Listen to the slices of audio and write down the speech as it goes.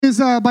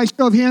By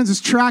show of hands,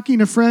 is tracking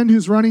a friend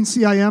who's running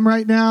CIM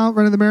right now,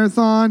 running the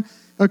marathon.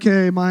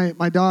 Okay,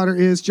 my daughter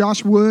is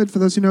Josh Wood. For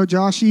those who know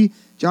Joshy,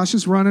 Josh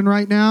is running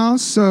right now.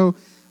 So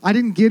I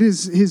didn't get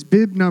his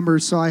bib number,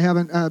 so I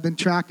haven't been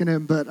tracking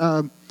him. But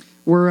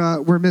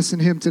we're missing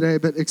him today,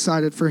 but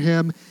excited for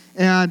him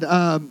and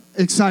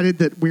excited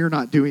that we're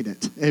not doing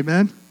it.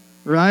 Amen.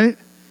 Right.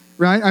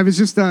 I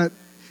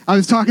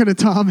was talking to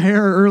Tom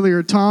Hare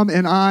earlier. Tom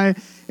and I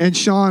and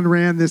Sean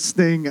ran this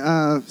thing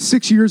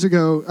 6 years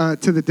ago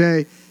to the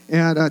day,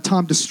 and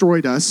Tom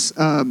destroyed us.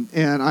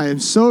 And I am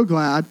so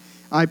glad.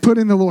 I put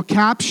in the little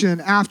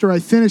caption after I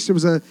finished. It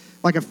was a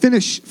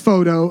finish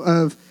photo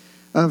of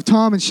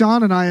Tom and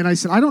Sean and I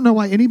said, I don't know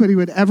why anybody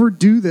would ever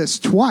do this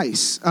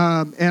twice.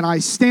 And I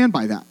stand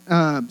by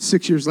that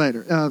 6 years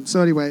later.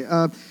 So anyway,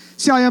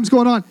 CIM's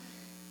going on.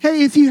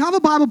 Hey, if you have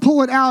a Bible,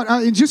 pull it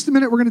out. In just a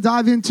minute, we're going to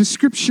dive into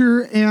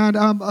Scripture and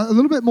a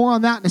little bit more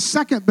on that in a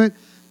second. But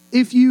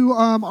if you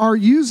are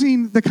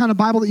using the kind of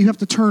Bible that you have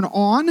to turn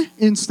on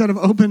instead of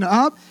open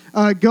up,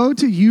 go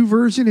to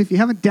YouVersion. If you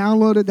haven't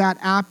downloaded that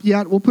app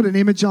yet, we'll put an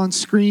image on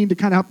screen to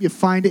kind of help you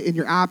find it in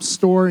your app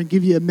store and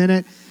give you a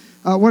minute.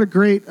 What a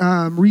great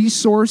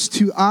resource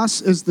to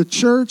us as the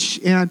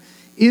church. And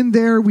in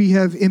there, we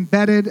have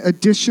embedded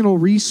additional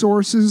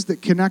resources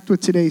that connect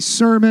with today's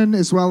sermon,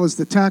 as well as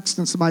the text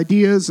and some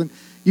ideas. And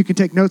you can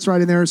take notes right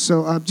in there.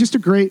 So just a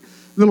great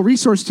little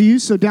resource to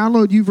use. So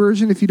download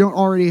YouVersion if you don't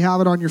already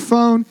have it on your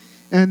phone.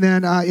 And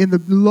then in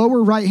the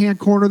lower right-hand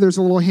corner, there's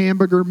a little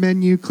hamburger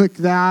menu. Click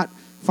that.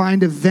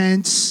 Find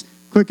events.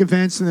 Click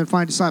events, and then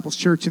find Disciples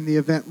Church in the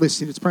event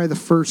listing. It's probably the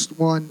first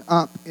one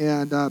up.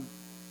 And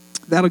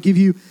that'll give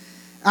you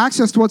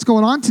access to what's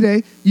going on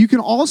today. You can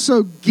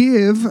also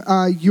give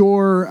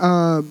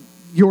your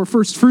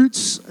first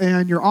fruits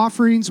and your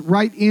offerings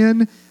right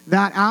in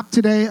that app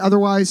today.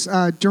 Otherwise,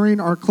 during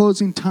our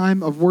closing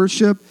time of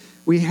worship,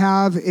 we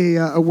have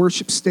a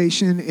worship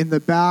station in the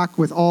back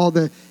with all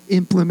the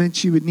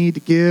implements you would need to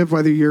give,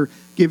 whether you're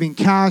giving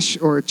cash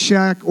or a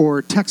check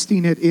or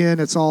texting it in.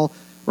 It's all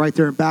right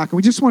there in back. And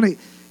we just want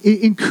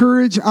to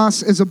encourage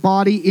us as a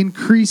body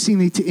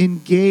increasingly to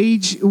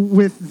engage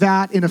with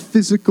that in a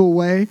physical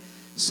way,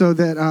 so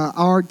that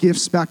our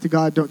gifts back to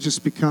God don't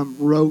just become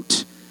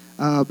rote,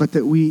 but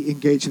that we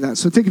engage in that.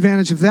 So take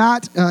advantage of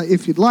that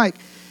if you'd like.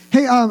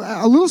 Hey,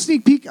 a little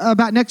sneak peek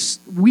about next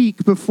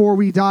week before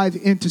we dive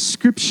into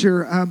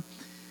Scripture.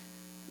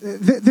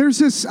 There's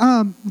this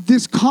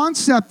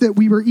concept that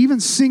we were even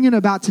singing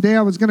about today.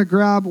 I was going to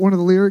grab one of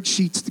the lyric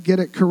sheets to get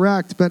it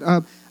correct, but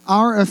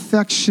our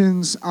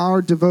affections,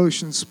 our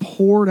devotions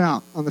poured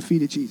out on the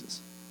feet of Jesus.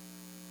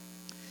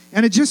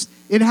 And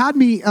it had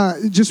me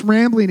just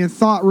rambling in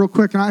thought real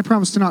quick, and I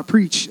promise to not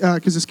preach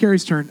because it's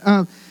Kerry's turn.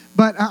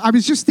 But I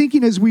was just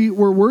thinking as we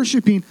were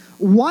worshiping,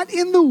 who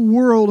in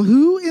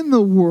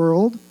the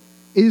world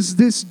is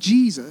this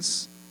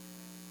Jesus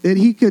that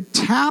he could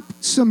tap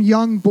some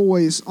young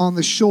boys on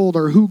the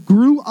shoulder who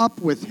grew up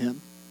with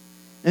him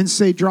and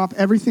say, drop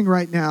everything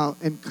right now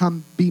and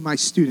come be my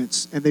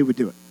students, and they would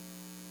do it?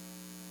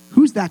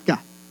 Who's that guy?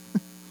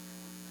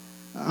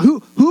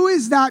 Who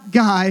is that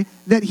guy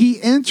that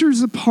he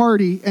enters a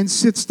party and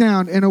sits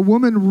down, and a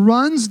woman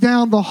runs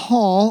down the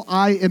hall,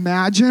 I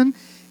imagine,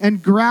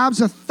 and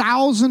grabs a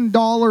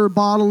 $1,000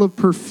 bottle of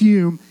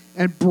perfume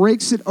and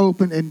breaks it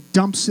open and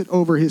dumps it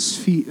over his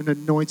feet and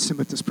anoints him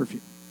with this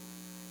perfume?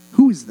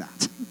 Who is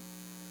that?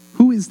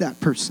 Who is that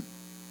person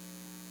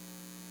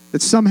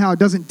that somehow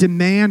doesn't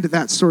demand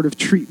that sort of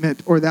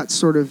treatment or that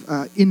sort of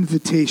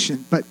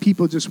invitation, but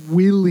people just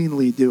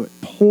willingly do it,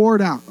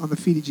 poured out on the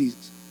feet of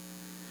Jesus?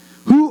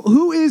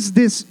 Who is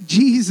this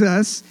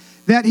Jesus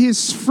that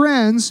his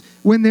friends,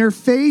 when they're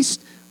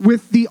faced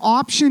with the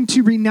option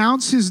to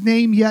renounce his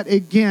name yet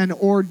again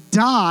or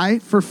die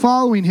for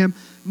following him,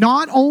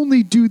 not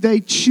only do they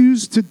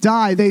choose to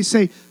die, they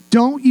say,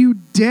 don't you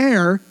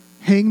dare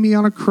hang me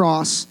on a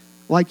cross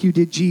like you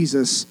did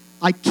Jesus.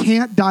 I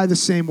can't die the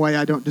same way.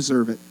 I don't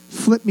deserve it.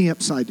 Flip me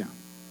upside down.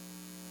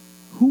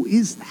 Who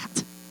is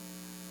that?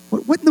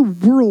 What in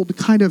the world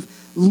kind of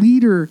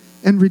leader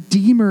and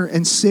redeemer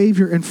and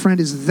savior and friend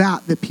is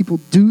that people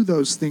do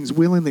those things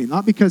willingly?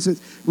 Not because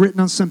it's written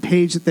on some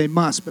page that they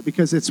must, but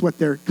because it's what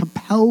they're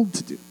compelled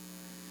to do.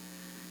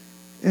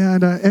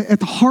 And at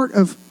the heart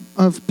of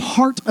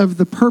part of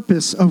the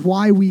purpose of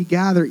why we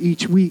gather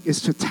each week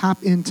is to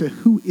tap into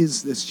who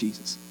is this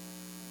Jesus.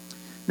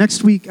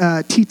 Next week,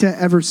 Tita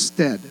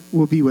Everstead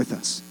will be with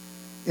us.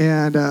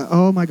 And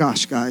oh my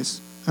gosh, guys,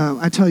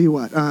 I tell you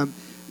what,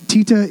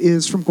 Tita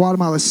is from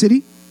Guatemala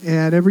City.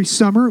 And every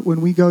summer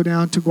when we go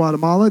down to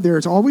Guatemala,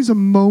 there's always a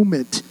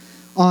moment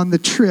on the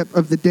trip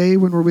of the day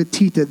when we're with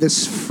Tita,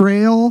 this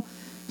frail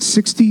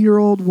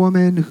 60-year-old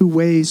woman who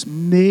weighs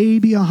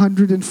maybe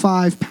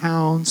 105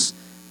 pounds,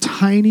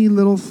 tiny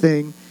little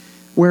thing,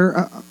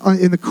 where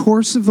in the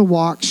course of the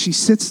walk, she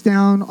sits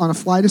down on a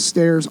flight of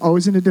stairs,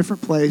 always in a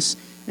different place,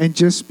 and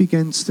just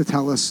begins to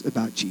tell us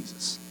about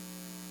Jesus.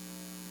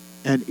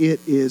 And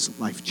it is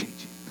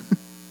life-changing.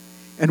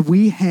 And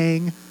we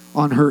hang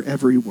on her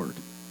every word.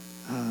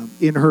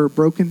 In her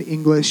broken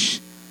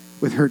English,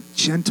 with her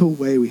gentle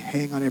way, we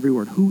hang on every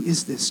word. Who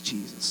is this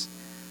Jesus?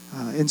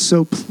 And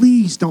so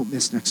please don't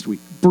miss next week.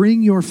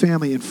 Bring your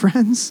family and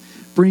friends.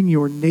 Bring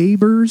your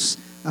neighbors.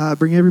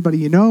 Bring everybody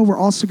you know. We're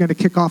also going to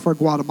kick off our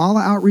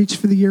Guatemala outreach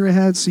for the year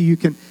ahead, so you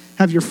can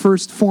have your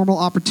first formal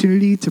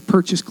opportunity to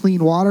purchase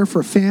clean water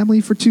for a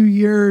family for 2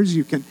 years.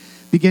 You can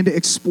begin to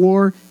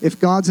explore if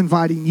God's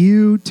inviting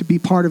you to be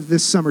part of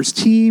this summer's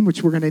team,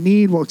 which we're going to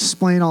need. We'll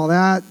explain all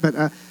that,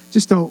 but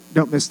just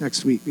don't miss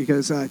next week,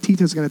 because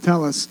Tita's going to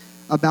tell us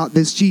about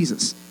this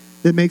Jesus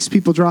that makes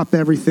people drop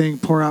everything,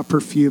 pour out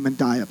perfume, and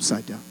die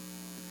upside down.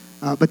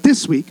 But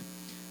this week,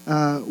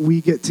 we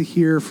get to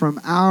hear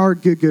from our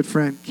good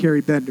friend,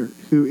 Kerry Bender,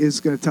 who is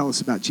going to tell us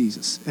about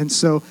Jesus. And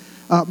so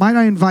might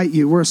I invite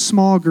you, we're a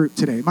small group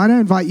today, might I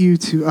invite you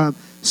to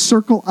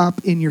circle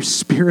up in your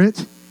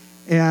spirit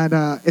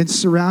and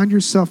surround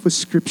yourself with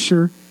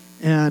Scripture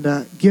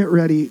and get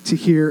ready to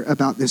hear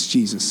about this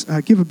Jesus.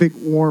 Give a big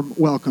warm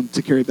welcome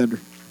to Kerry Bender.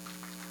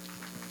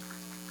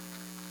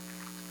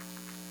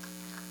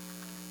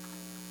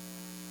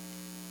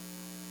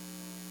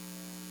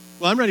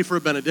 Well, I'm ready for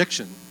a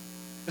benediction.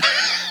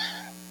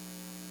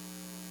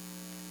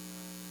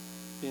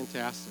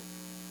 Fantastic.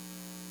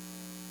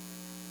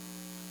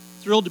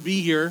 Thrilled to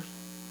be here.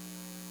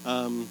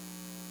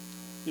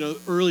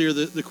 Earlier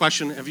the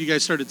question, have you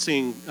guys started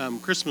singing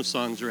Christmas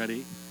songs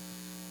already?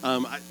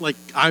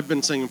 I've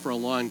been singing for a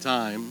long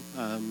time.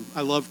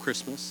 I love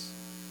Christmas.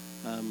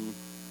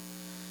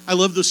 I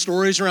love the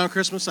stories around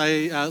Christmas.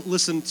 I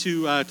listened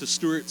to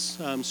Stuart's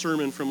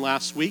sermon from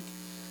last week,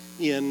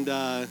 and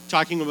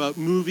talking about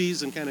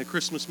movies and kind of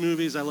Christmas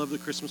movies. I love the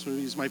Christmas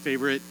movies. My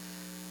favorite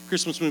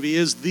Christmas movie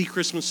is The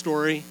Christmas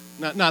Story.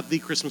 Not The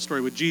Christmas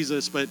Story with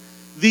Jesus, but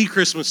The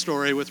Christmas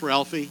Story with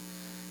Ralphie.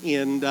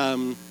 And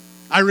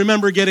I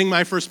remember getting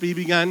my first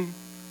BB gun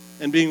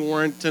and being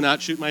warned to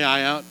not shoot my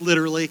eye out,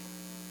 literally,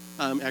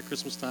 at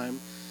Christmas time.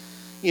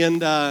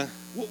 And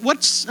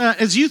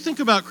as you think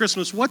about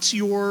Christmas, what's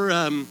your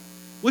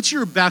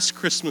best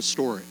Christmas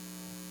story?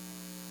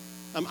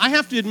 I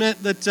have to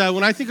admit that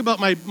when I think about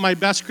my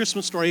best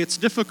Christmas story, it's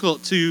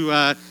difficult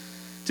to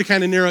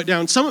kind of narrow it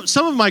down.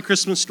 Some of my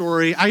Christmas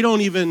story I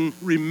don't even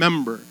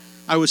remember.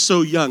 I was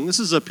so young. This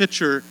is a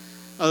picture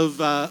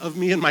of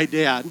me and my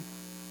dad.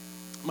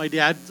 My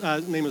dad's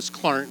name is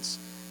Clarence.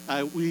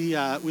 We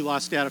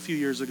lost Dad a few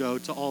years ago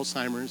to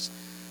Alzheimer's.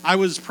 I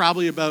was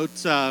probably about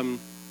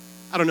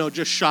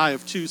just shy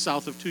of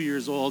south of 2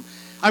 years old.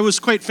 I was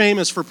quite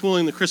famous for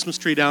pulling the Christmas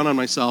tree down on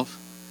myself.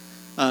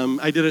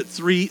 I did it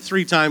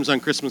three times on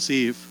Christmas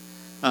Eve.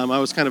 I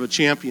was kind of a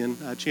champion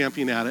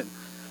at it.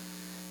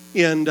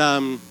 And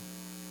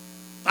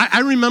I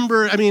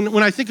remember,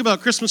 when I think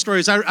about Christmas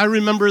stories, I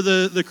remember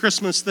the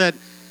Christmas that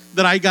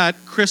I got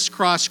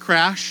Crisscross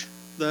Crash,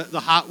 the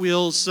Hot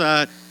Wheels.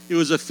 It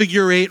was a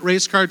figure-8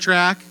 race car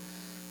track.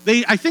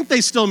 I think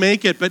they still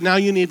make it, but now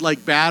you need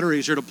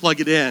batteries or to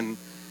plug it in.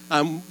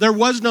 There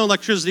was no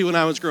electricity when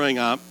I was growing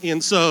up,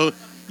 and so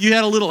you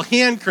had a little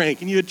hand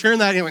crank, and you would turn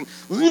that and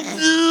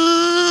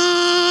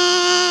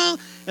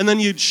and then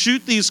you'd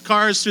shoot these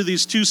cars through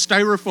these 2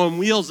 styrofoam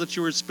wheels that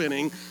you were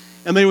spinning,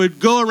 and they would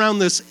go around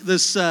this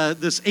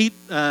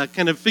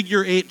kind of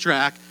figure-8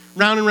 track,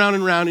 round and round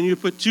and round, and you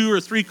put 2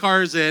 or 3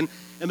 cars in,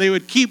 and they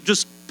would keep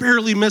just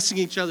barely missing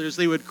each other as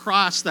they would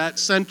cross that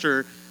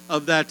center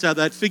of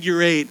that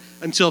figure-8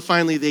 until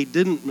finally they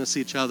didn't miss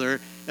each other,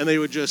 and they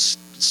would just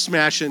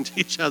smash into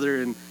each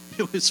other, and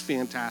it was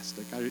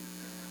fantastic.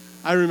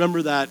 I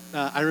remember that.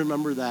 I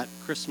remember that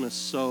Christmas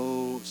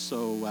so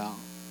well.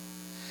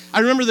 I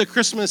remember the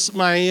Christmas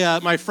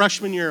my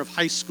freshman year of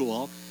high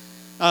school.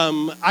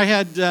 I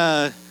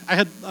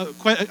had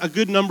quite a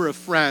good number of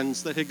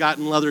friends that had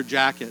gotten leather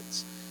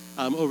jackets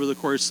over the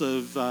course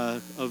of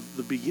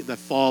the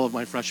fall of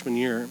my freshman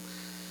year,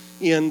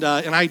 and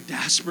I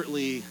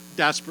desperately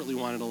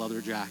wanted a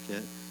leather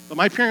jacket. But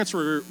my parents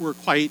were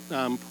quite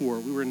poor.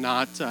 We were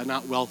not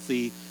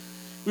wealthy.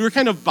 We were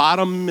kind of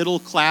bottom middle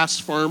class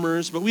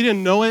farmers, but we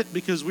didn't know it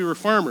because we were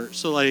farmers.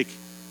 So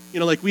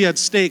we had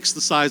steaks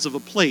the size of a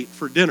plate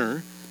for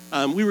dinner.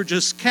 We were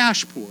just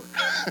cash poor.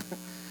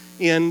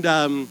 And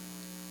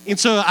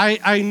so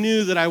I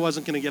knew that I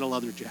wasn't going to get a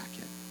leather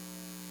jacket.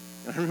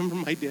 And I remember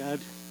my dad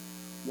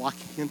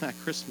walking in that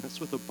Christmas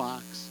with a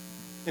box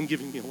and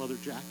giving me a leather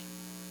jacket.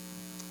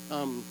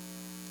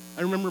 I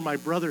remember my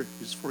brother,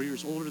 who's 4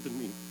 years older than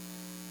me.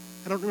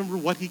 I don't remember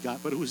what he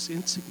got, but it was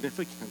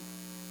insignificant.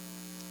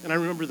 And I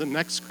remember the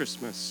next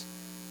Christmas,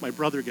 my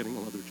brother getting a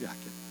leather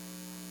jacket.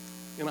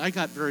 And I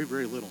got very,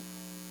 very little.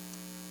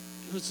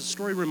 It was a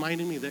story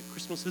reminding me that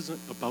Christmas isn't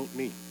about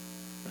me,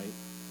 right?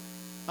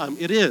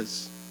 It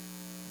is.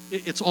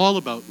 It's all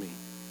about me.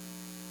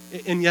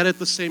 And yet at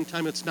the same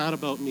time, it's not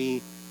about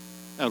me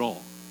at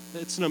all.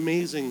 It's an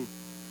amazing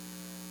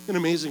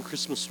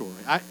Christmas story.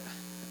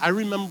 I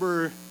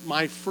remember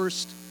my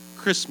first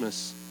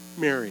Christmas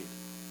married.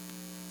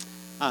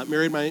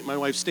 Married my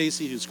wife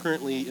Stacy, who's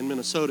currently in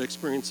Minnesota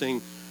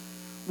experiencing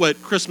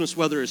what Christmas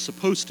weather is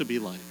supposed to be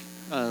like.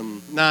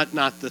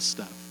 Not this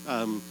stuff.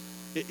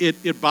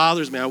 It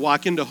bothers me. I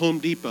walk into Home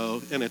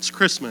Depot and it's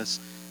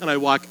Christmas, and I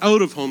walk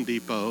out of Home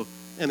Depot,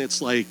 and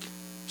it's like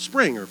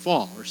spring or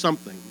fall or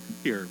something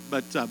here,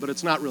 but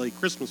it's not really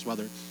Christmas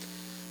weather.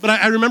 But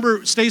I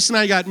remember Stace and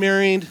I got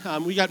married.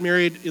 We got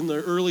married in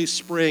the early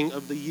spring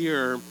of the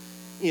year,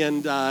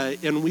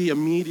 and we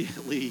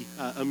immediately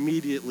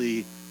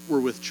were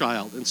with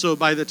child. And so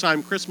by the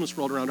time Christmas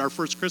rolled around, our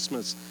first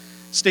Christmas,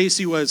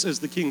 Stacy was, as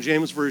the King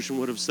James Version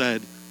would have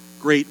said,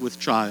 great with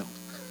child.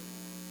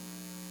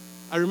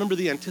 I remember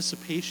the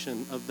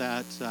anticipation of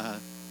that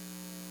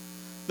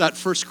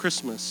first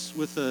Christmas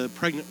with a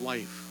pregnant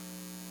wife,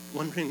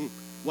 wondering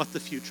what the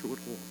future would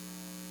hold.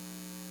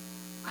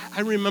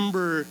 I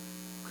remember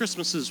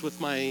Christmases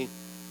with my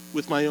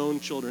own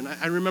children.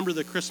 I remember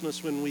the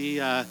Christmas when we,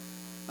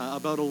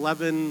 about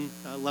 11,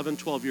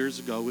 12 years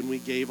ago, when we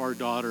gave our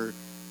daughter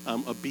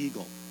a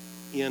beagle,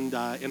 and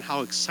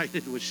how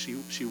excited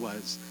she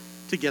was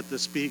to get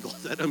this beagle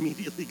that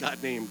immediately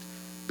got named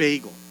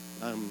Bagel.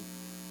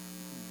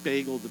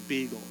 Bagel the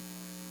Beagle.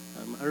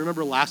 I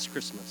remember last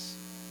Christmas,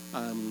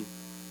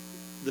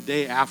 the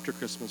day after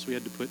Christmas, we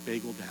had to put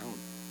Bagel down.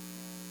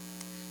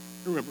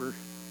 I remember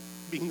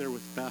being there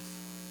with Beth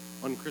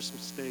on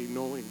Christmas Day,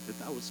 knowing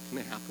that was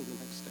going to happen the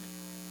next day.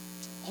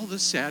 All the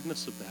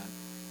sadness of that,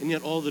 and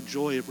yet all the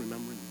joy of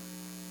remembering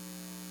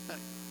that.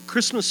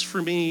 Christmas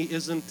for me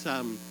isn't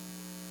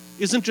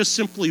just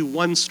simply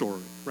one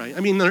story, right? I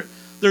mean,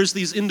 there's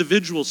these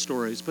individual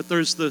stories, but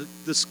there's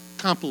this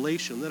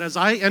compilation that as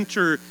I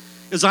enter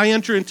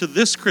into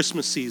this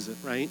Christmas season,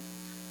 right,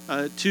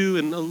 2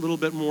 and a little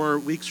bit more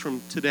weeks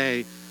from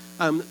today,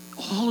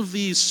 all of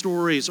these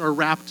stories are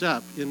wrapped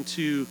up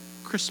into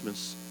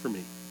Christmas for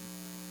me.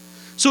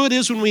 So it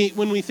is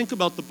when we think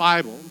about the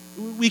Bible,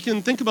 we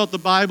can think about the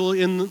Bible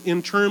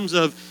in terms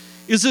of,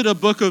 is it a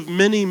book of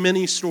many,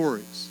 many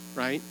stories,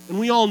 right? And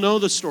we all know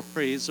the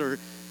stories, or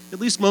at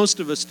least most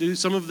of us do.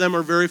 Some of them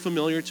are very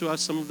familiar to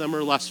us, some of them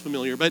are less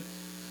familiar. But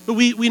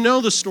we know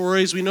the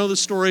stories. We know the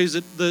stories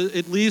at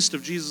least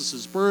of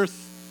Jesus'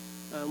 birth.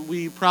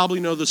 We probably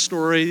know the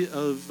story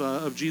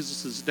of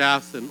Jesus'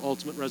 death and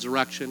ultimate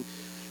resurrection.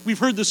 We've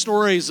heard the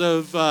stories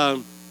of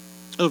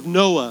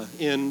Noah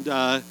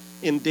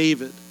and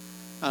David.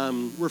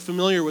 We're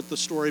familiar with the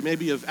story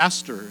maybe of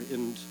Esther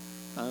and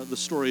the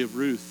story of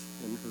Ruth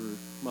and her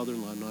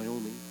mother-in-law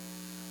Naomi.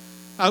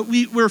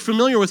 We're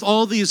familiar with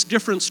all these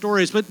different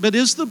stories, but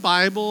is the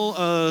Bible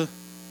a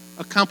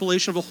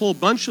compilation of a whole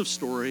bunch of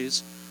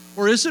stories,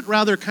 or is it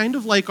rather kind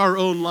of like our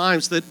own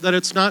lives, that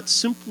it's not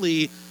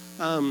simply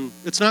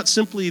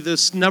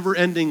this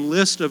never-ending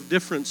list of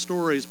different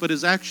stories, but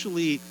is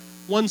actually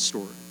one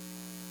story,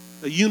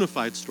 a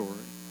unified story,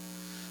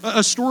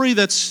 a story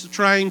that's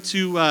trying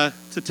to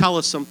tell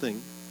us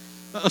something,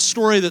 a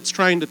story that's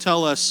trying to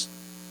tell us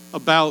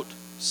about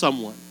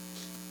someone.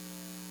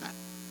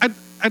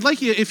 I'd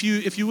like you, if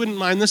you wouldn't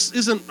mind, this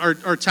isn't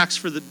our text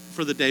for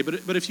the day,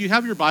 but if you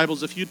have your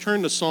Bibles, if you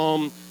turn to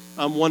Psalm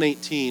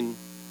 118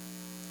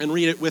 and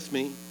read it with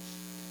me.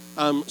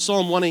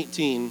 Psalm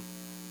 118.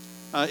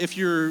 If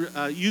you're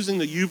using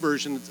the U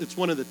version, it's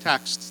one of the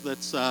texts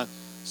that's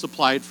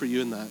supplied for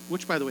you in that,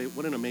 which, by the way,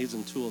 what an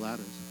amazing tool that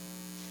is.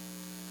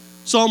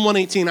 Psalm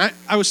 118.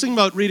 I was thinking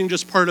about reading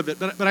just part of it,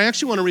 but I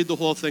actually want to read the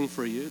whole thing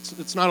for you.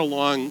 It's not a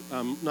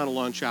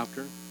long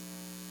chapter.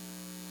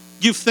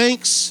 Give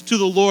thanks to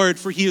the Lord,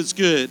 for he is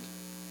good.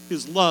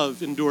 His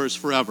love endures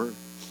forever.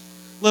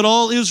 Let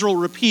all Israel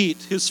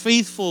repeat, his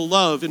faithful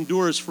love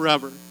endures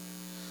forever.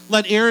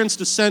 Let Aaron's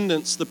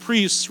descendants, the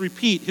priests,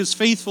 repeat, his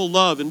faithful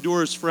love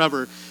endures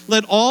forever.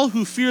 Let all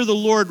who fear the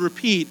Lord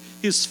repeat,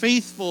 his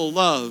faithful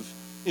love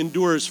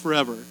endures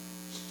forever.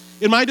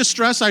 In my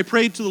distress I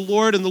prayed to the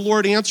Lord, and the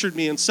Lord answered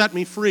me and set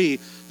me free.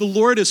 The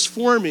Lord is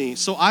for me,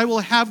 so I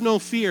will have no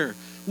fear.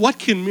 What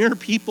can mere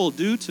people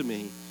do to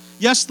me?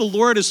 Yes, the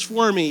Lord is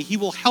for me. He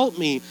will help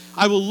me.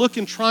 I will look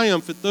in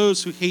triumph at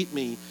those who hate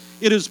me.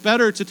 It is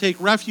better to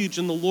take refuge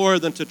in the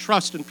Lord than to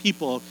trust in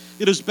people.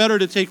 It is better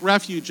to take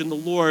refuge in the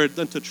Lord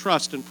than to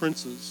trust in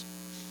princes.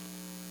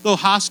 Though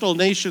hostile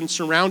nations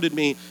surrounded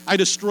me, I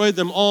destroyed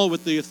them all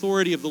with the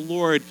authority of the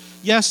Lord.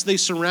 Yes, they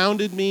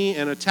surrounded me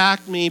and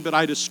attacked me, but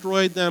I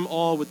destroyed them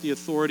all with the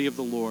authority of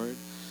the Lord.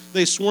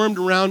 They swarmed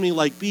around me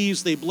like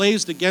bees. They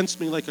blazed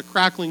against me like a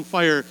crackling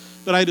fire,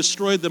 but I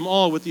destroyed them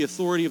all with the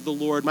authority of the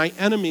Lord. My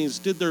enemies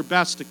did their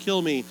best to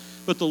kill me,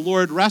 but the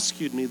Lord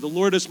rescued me. The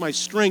Lord is my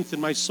strength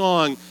and my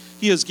song.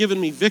 He has given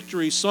me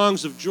victory.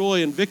 Songs of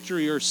joy and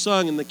victory are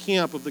sung in the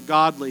camp of the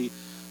godly.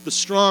 The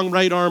strong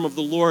right arm of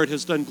the Lord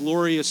has done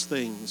glorious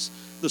things.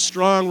 The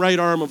strong right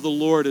arm of the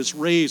Lord is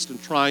raised in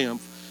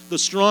triumph. The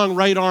strong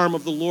right arm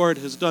of the Lord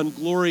has done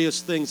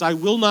glorious things. I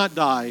will not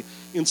die.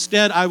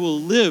 Instead, I will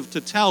live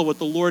to tell what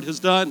the Lord has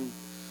done.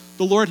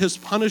 The Lord has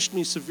punished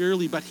me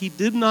severely, but he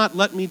did not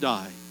let me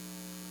die.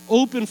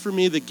 Open for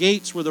me the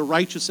gates where the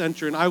righteous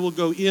enter, and I will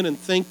go in and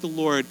thank the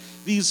Lord.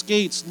 These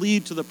gates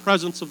lead to the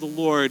presence of the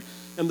Lord,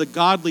 and the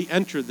godly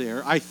enter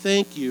there. I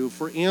thank you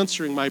for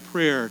answering my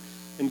prayer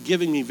and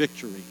giving me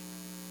victory.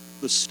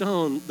 The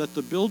stone that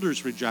the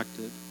builders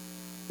rejected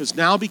has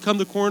now become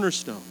the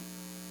cornerstone.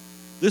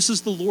 This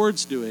is the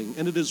Lord's doing,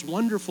 and it is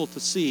wonderful to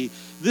see.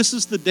 This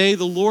is the day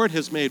the Lord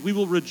has made. We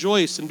will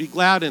rejoice and be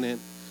glad in it.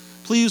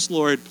 Please,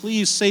 Lord,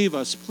 please save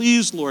us.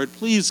 Please, Lord,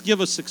 please give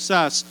us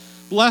success.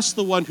 Bless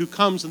the one who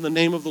comes in the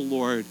name of the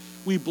Lord.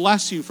 We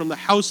bless you from the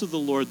house of the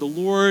Lord. The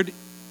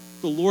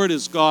Lord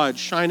is God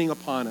shining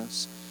upon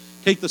us.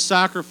 Take the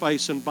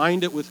sacrifice and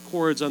bind it with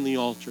cords on the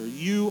altar.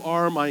 You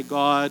are my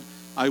God.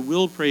 I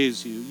will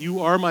praise you. You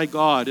are my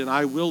God, and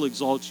I will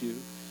exalt you.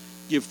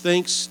 Give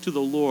thanks to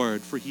the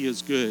Lord, for he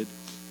is good.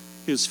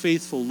 His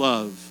faithful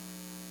love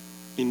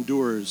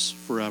endures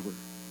forever.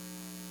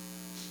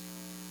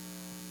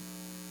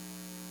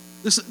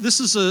 This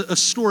is a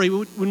story.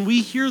 When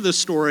we hear this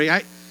story,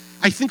 I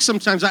think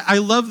sometimes I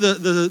love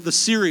the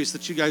series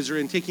that you guys are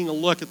in, taking a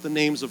look at the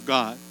names of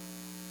God.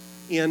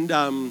 And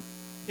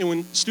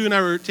when Stu and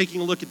I were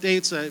taking a look at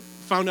dates, I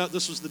found out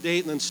this was the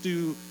date, and then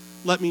Stu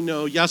let me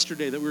know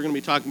yesterday that we were going to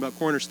be talking about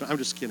Cornerstone. I'm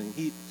just kidding.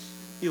 He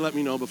let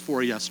me know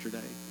before yesterday.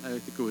 I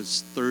think it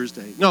was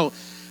Thursday. No,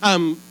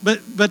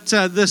 but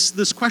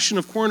this question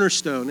of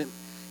Cornerstone,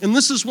 and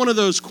this is one of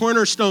those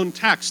cornerstone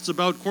texts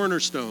about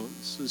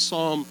cornerstones, is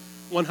Psalm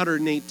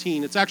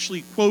 118. It's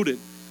actually quoted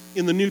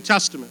in the New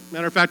Testament.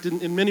 Matter of fact,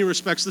 in many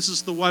respects, this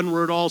is the one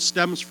where it all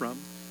stems from.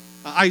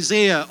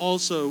 Isaiah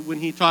also, when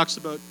he talks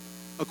about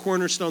a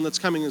cornerstone that's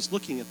coming, is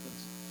looking at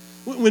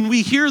this. When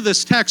we hear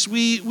this text,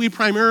 we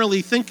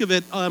primarily think of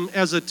it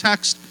as a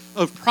text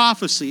of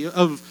prophecy,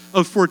 of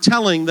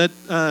foretelling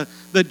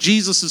that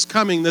Jesus is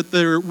coming, that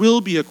there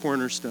will be a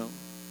cornerstone.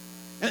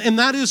 And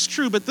that is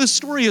true, but this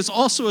story is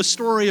also a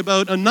story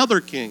about another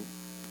king.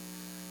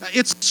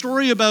 It's a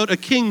story about a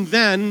king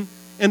then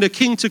and a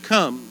king to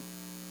come.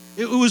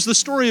 It was the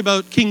story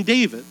about King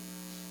David,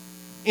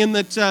 in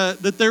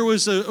that there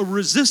was a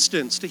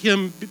resistance to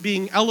him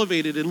being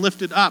elevated and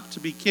lifted up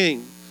to be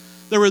king.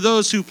 There were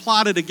those who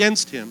plotted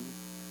against him,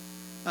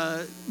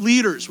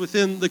 leaders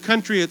within the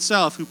country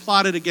itself who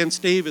plotted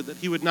against David that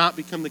he would not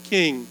become the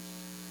king.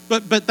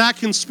 But that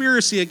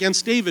conspiracy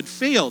against David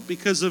failed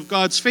because of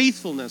God's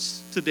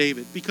faithfulness to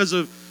David, because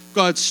of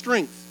God's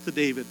strength to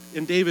David.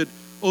 And David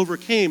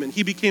overcame, and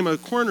he became a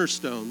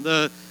cornerstone,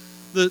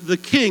 the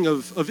king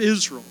of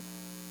Israel.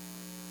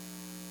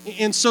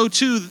 And so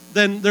too,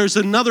 then there's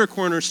another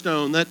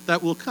cornerstone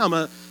that will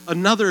come,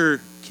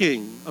 another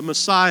king, a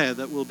Messiah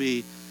that will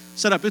be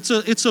set up.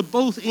 It's a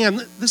both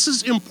and. This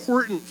is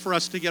important for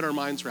us to get our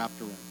minds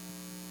wrapped around.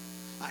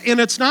 And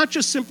it's not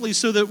just simply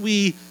so that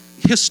we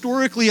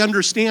historically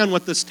understand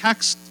what this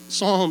text,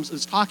 Psalms,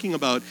 is talking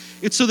about.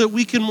 It's so that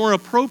we can more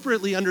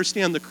appropriately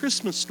understand the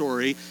Christmas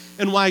story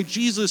and why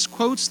Jesus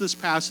quotes this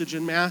passage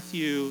in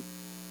Matthew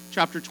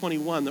chapter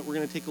 21 that we're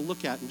going to take a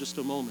look at in just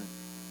a moment.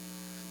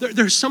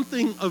 There's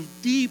something of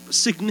deep,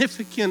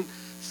 significant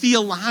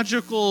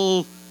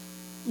theological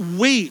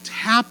weight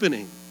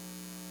happening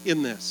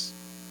in this.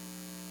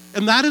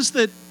 And that is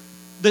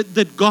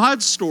that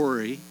God's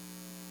story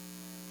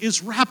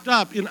is wrapped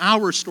up in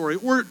our story.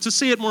 Or to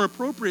say it more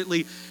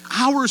appropriately,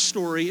 our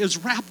story is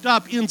wrapped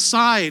up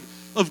inside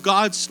of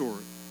God's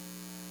story.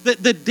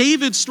 That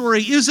David's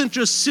story isn't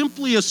just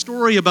simply a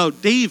story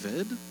about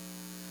David,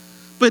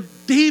 but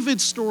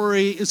David's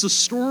story is a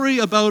story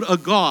about a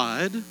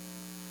God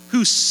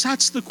who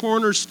sets the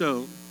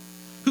cornerstone,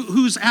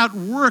 who's at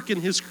work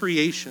in his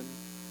creation.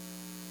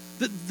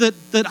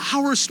 That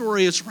our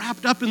story is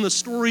wrapped up in the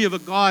story of a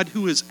God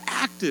who is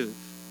active,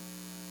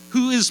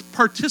 who is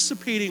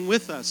participating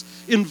with us,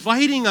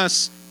 inviting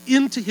us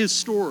into his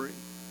story.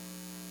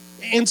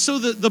 And so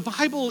the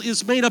Bible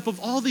is made up of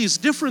all these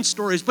different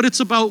stories, but it's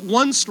about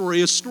one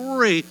story, a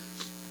story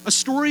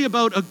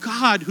about a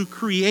God who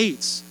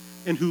creates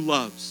and who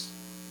loves.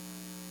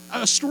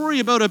 A story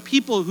about a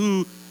people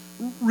who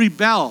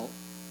rebel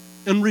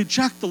and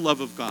reject the love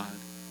of God.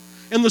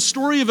 And the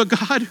story of a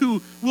God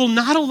who will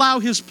not allow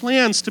his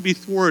plans to be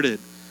thwarted,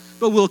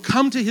 but will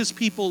come to his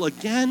people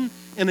again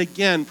and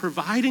again,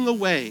 providing a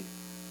way,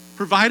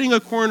 providing a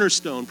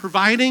cornerstone,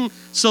 providing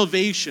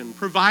salvation,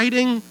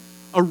 providing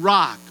a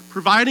rock,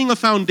 providing a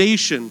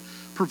foundation,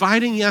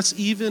 providing, yes,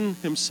 even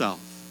himself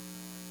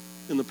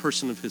in the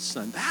person of his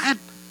son.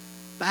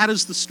 That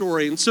is the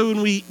story. And so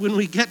when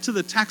we get to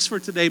the text for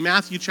today,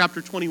 Matthew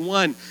chapter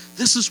 21,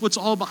 this is what's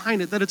all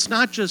behind it, that it's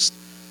not just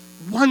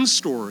one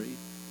story,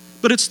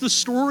 but it's the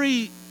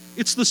story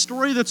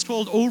that's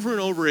told over and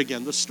over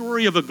again, the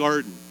story of a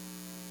garden,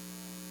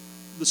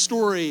 the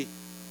story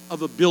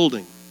of a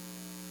building,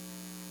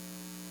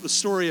 the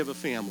story of a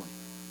family.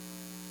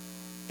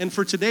 And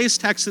for today's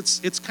text,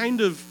 it's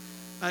kind of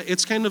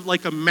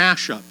like a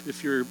mashup,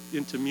 if you're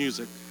into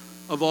music,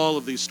 of all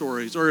of these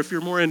stories. Or if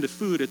you're more into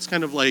food, it's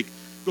kind of like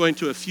going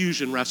to a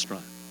fusion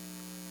restaurant.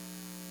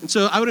 And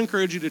so I would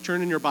encourage you to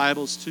turn in your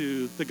Bibles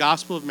to the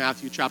Gospel of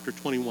Matthew chapter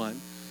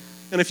 21.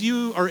 And if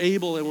you are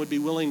able and would be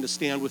willing to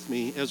stand with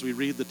me as we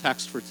read the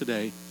text for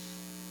today,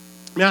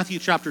 Matthew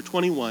chapter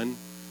 21,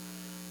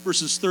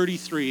 verses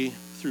 33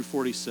 through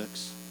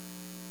 46.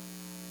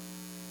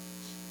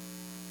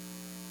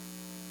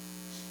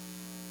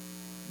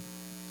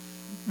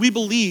 We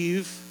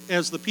believe,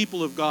 as the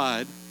people of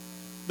God,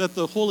 that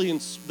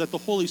the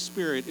Holy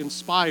Spirit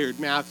inspired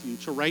Matthew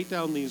to write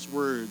down these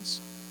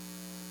words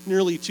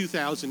nearly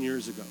 2,000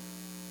 years ago.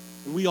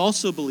 And we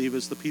also believe,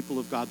 as the people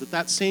of God,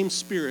 that same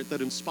Spirit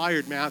that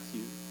inspired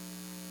Matthew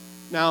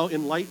now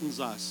enlightens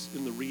us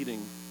in the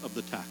reading of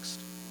the text.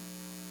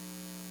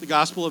 The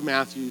Gospel of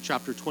Matthew,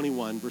 chapter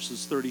 21,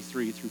 verses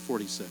 33 through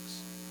 46.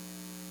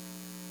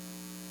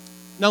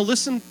 Now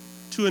listen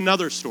to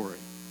another story.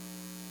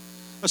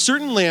 A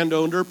certain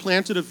landowner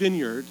planted a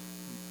vineyard,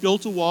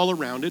 built a wall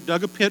around it,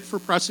 dug a pit for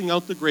pressing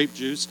out the grape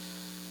juice,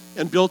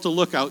 and built a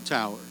lookout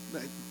tower.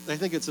 I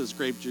think it says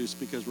grape juice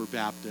because we're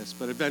Baptists,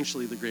 but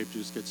eventually the grape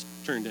juice gets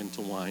turned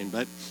into wine.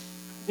 But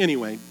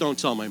anyway, don't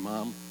tell my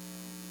mom.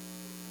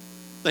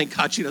 Thank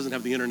God she doesn't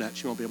have the internet.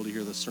 She won't be able to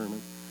hear this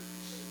sermon.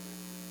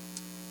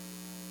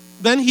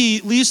 Then he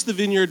leased the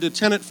vineyard to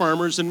tenant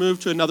farmers and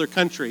moved to another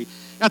country.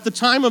 At the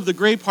time of the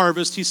grape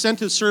harvest, he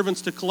sent his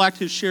servants to collect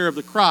his share of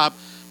the crop,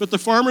 but the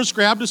farmers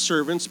grabbed his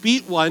servants,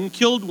 beat one,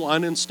 killed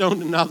one, and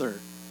stoned another.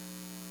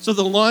 So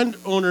the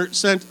landowner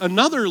sent a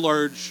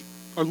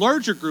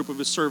larger group of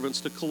his servants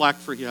to collect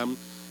for him,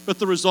 but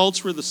the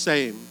results were the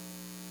same.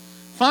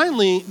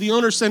 Finally, the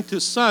owner sent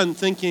his son,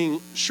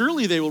 thinking,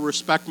 surely they will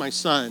respect my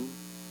son.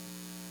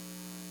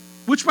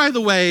 Which, by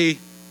the way,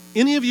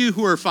 any of you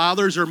who are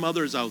fathers or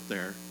mothers out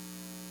there,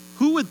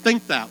 who would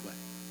think that way?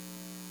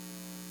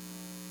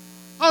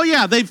 Oh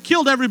yeah, they've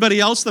killed everybody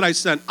else that I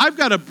sent. I've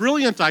got a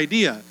brilliant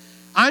idea.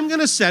 I'm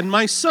going to send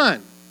my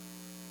son,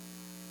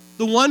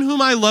 the one whom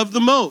I love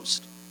the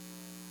most.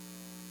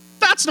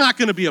 That's not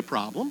going to be a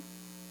problem.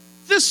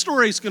 This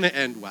story's going to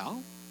end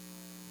well.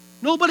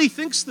 Nobody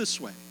thinks this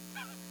way.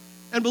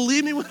 And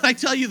believe me when I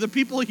tell you, the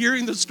people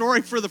hearing the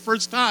story for the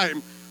first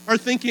time are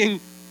thinking,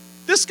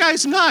 this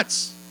guy's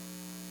nuts.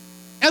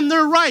 And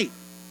they're right.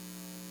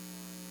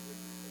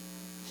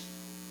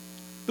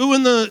 But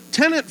when the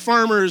tenant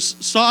farmers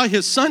saw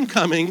his son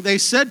coming, they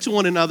said to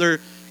one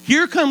another,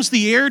 here comes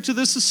the heir to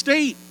this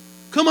estate.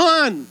 Come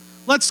on,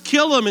 let's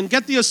kill him and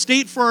get the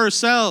estate for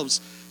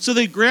ourselves. So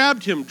they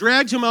grabbed him,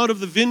 dragged him out of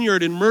the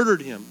vineyard, and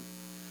murdered him.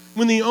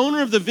 When the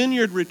owner of the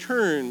vineyard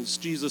returns,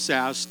 Jesus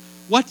asked,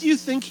 what do you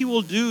think he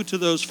will do to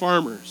those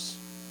farmers?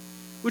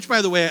 Which,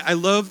 by the way, I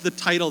love the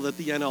title that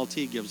the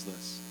NLT gives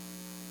this.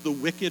 The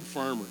wicked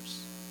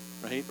farmers,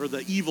 right? Or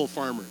the evil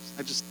farmers.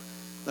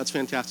 That's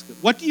fantastic.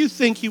 What do you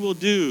think he will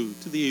do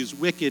to these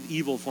wicked,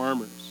 evil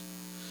farmers?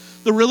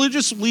 The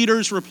religious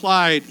leaders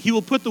replied, he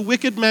will put the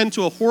wicked men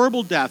to a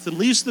horrible death and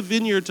lease the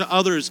vineyard to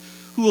others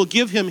who will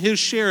give him his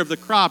share of the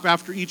crop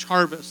after each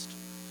harvest.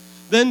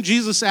 Then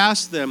Jesus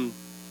asked them,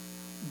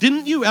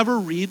 didn't you ever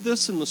read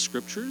this in the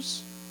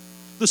scriptures?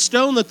 The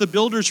stone that the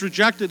builders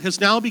rejected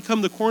has now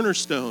become the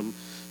cornerstone.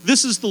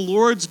 This is the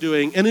Lord's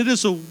doing, and it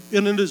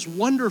is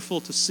wonderful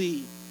to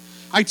see.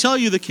 I tell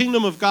you, the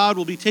kingdom of God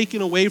will be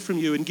taken away from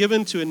you and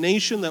given to a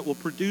nation that will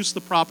produce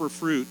the proper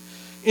fruit.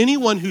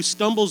 Anyone who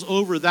stumbles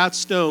over that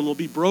stone will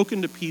be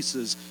broken to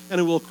pieces, and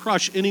it will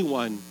crush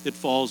anyone it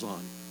falls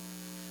on.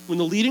 When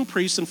the leading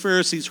priests and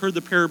Pharisees heard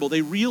the parable,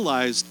 they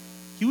realized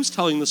he was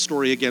telling the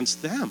story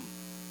against them.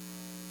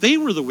 They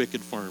were the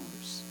wicked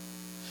farmers.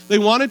 They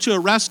wanted to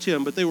arrest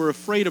him, but they were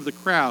afraid of the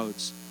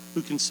crowds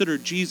who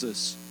considered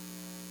Jesus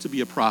to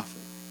be a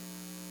prophet.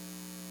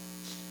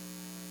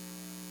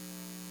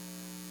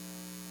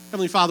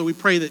 Heavenly Father, we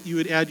pray that you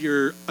would add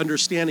your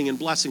understanding and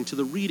blessing to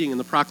the reading and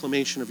the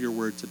proclamation of your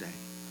word today.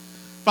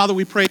 Father,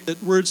 we pray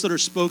that words that are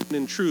spoken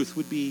in truth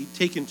would be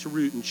taken to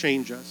root and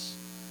change us.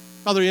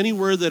 Father, any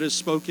word that is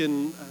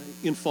spoken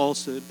in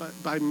falsehood,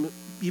 by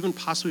even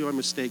possibly by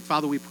mistake,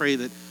 Father, we pray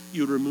that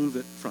you would remove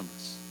it from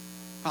us.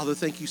 Father,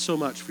 thank you so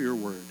much for your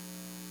word.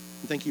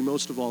 And thank you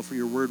most of all for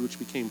your word which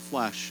became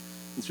flesh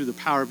and through the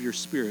power of your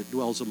Spirit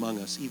dwells among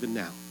us even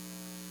now.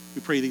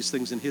 We pray these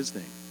things in his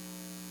name,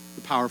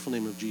 the powerful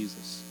name of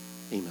Jesus.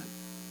 Amen.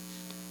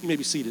 You may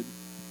be seated.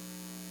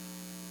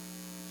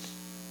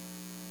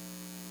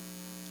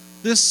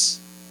 This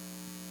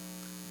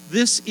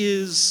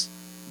is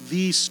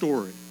the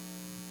story.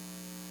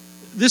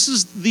 This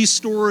is the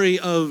story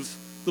of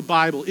the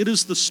Bible. It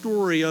is the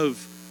story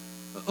of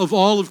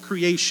all of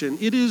creation.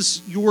 It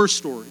is your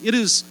story. It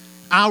is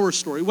our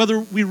story. Whether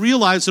we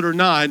realize it or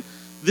not,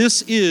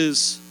 this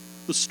is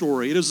the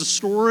story. It is the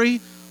story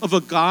of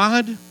a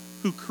God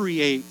who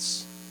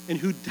creates and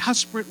who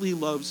desperately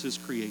loves his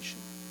creation.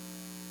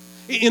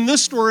 In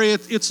this story,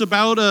 it's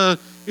about a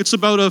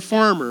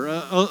farmer,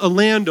 a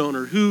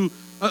landowner,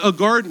 a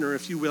gardener,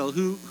 if you will,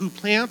 who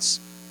plants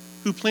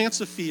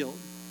a field.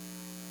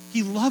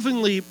 He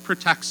lovingly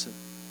protects it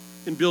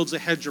and builds a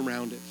hedge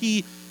around it.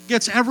 He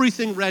gets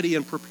everything ready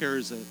and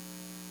prepares it.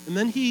 And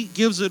then he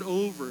gives it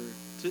over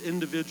to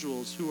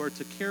individuals who are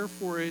to care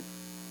for it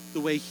the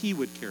way he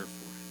would care for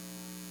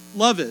it.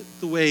 Love it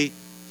the way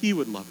he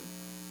would love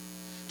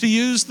it. To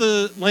use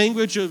the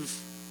language of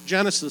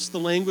Genesis, the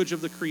language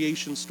of the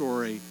creation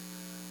story,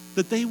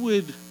 that they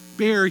would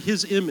bear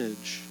his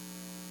image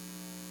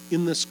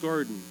in this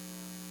garden,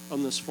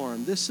 on this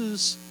farm. This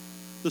is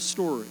the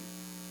story.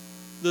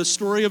 The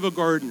story of a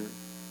gardener,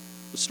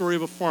 the story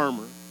of a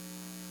farmer,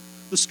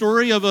 The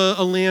story of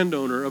a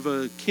landowner, of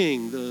a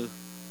king, the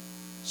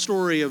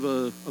story of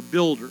a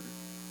builder,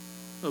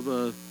 of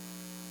a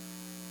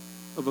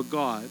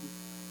God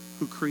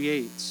who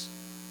creates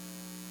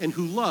and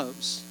who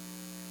loves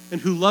and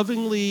who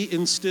lovingly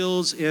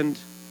instills and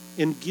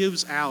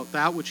gives out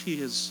that which he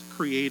has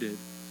created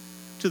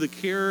to the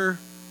care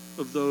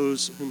of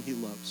those whom he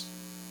loves.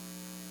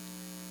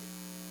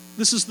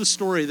 This is the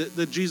story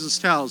that Jesus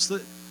tells.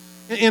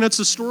 And it's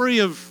a story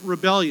of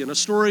rebellion, a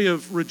story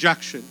of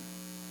rejection,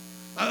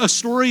 a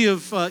story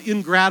of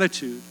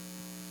ingratitude.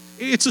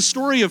 It's a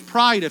story of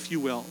pride, if you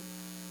will,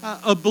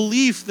 a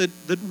belief that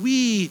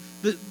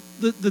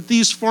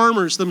these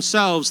farmers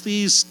themselves,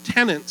 these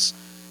tenants,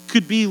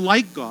 could be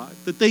like God,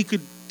 that they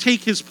could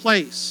take his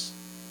place,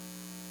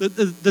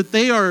 that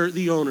they are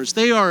the owners,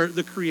 they are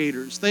the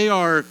creators, they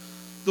are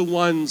the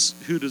ones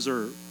who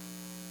deserve,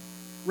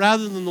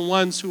 rather than the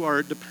ones who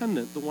are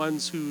dependent, the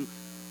ones who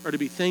are to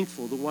be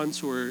thankful, the ones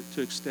who are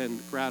to extend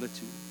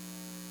gratitude.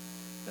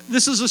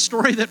 This is a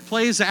story that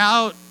plays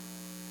out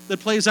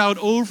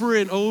over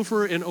and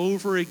over and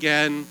over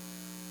again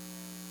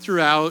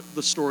throughout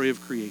the story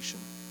of creation,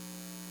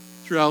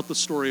 throughout the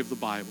story of the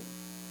Bible,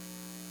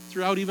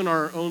 throughout even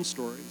our own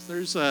stories.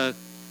 There's a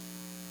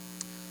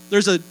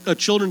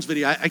children's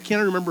video. I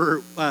can't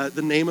remember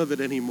the name of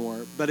it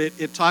anymore, but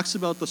it talks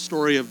about the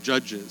story of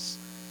Judges.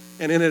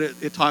 And in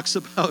it talks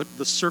about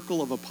the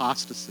circle of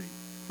apostasy,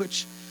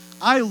 which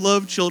I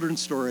love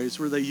children's stories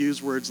where they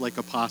use words like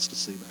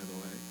apostasy, by the way.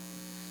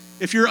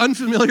 If you're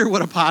unfamiliar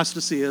what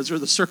apostasy is, or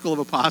the circle of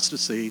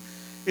apostasy,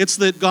 it's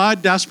that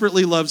God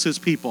desperately loves his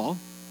people.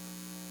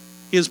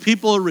 His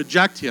people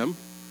reject him.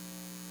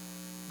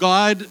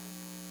 God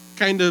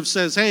kind of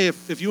says, hey,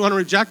 if you want to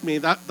reject me,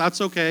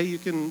 that's okay. You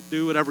can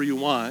do whatever you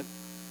want.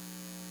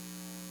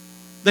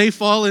 They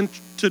fall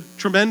into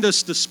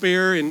tremendous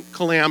despair and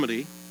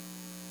calamity,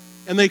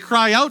 and they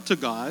cry out to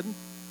God,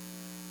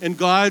 and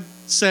God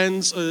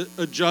sends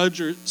a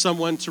judge or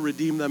someone to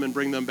redeem them and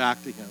bring them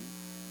back to him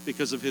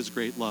because of his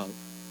great love.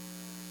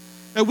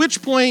 At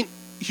which point,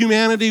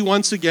 humanity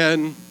once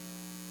again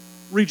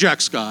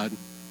rejects God.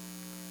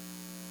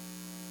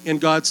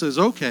 And God says,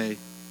 okay.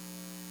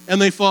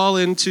 And they fall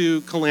into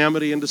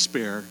calamity and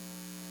despair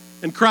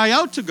and cry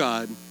out to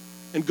God.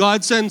 And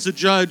God sends a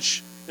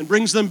judge and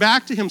brings them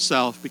back to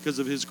himself because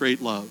of his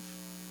great love.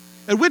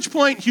 At which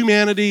point,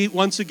 humanity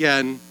once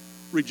again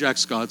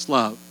rejects God's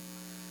love.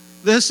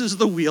 This is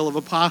the wheel of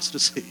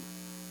apostasy.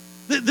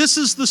 This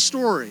is the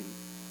story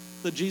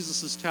that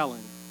Jesus is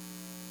telling.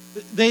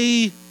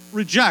 They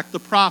reject the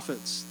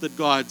prophets that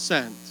God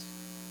sends.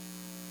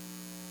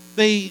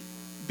 They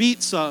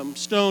beat some,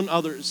 stone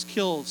others,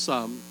 kill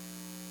some.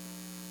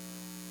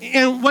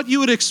 And what you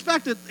would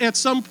expect at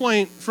some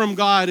point from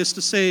God is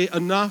to say,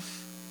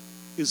 enough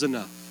is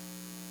enough.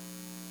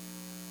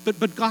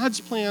 But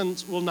God's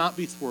plans will not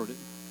be thwarted.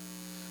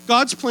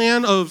 God's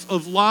plan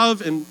of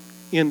love and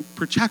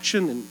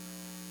protection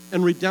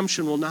and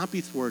redemption will not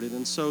be thwarted,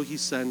 and so he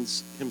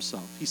sends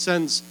himself. He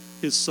sends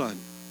his son.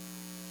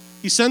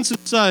 He sends his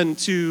son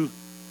to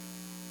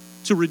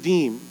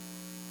redeem,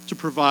 to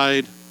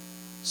provide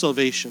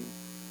salvation.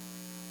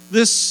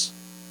 This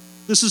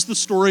is the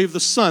story of the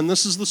Son.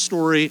 This is the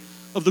story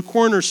of the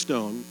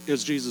cornerstone,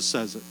 as Jesus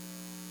says it.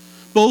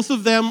 Both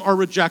of them are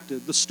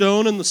rejected. The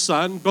stone and the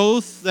Son,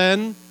 both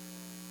then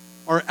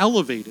are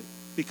elevated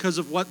because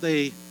of what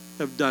they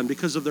have done,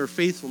 because of their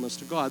faithfulness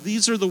to God.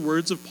 These are the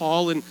words of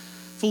Paul in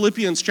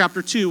Philippians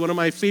chapter 2, one of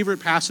my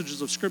favorite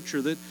passages of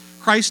Scripture, that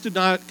Christ did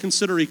not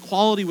consider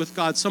equality with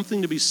God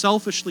something to be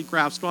selfishly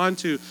grasped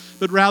onto,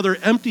 but rather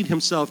emptied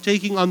himself,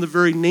 taking on the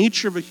very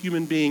nature of a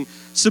human being,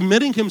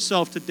 submitting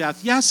himself to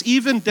death. Yes,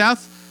 even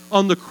death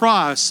on the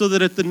cross, so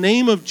that at the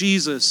name of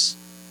Jesus,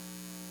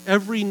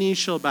 every knee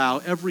shall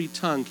bow, every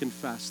tongue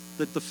confess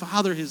that the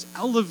Father has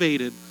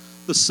elevated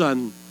the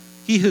Son.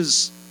 He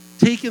has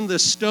taken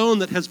this stone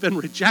that has been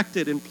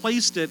rejected and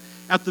placed it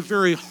at the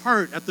very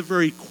heart, at the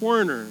very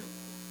corner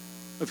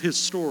of his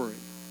story.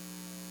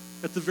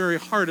 At the very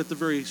heart, at the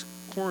very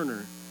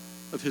corner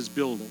of his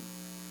building.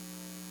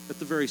 At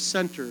the very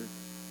center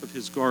of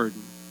his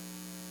garden.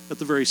 At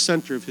the very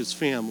center of his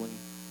family,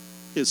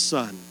 his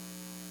son.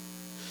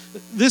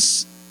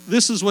 This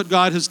is what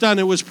God has done.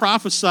 It was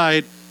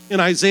prophesied in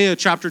Isaiah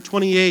chapter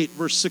 28,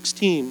 verse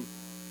 16.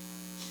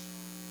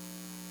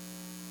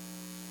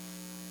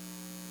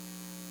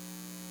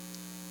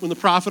 When the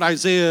prophet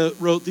Isaiah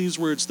wrote these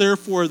words,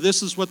 "Therefore,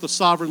 this is what the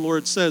sovereign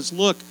Lord says,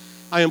 Look,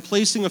 I am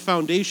placing a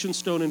foundation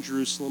stone in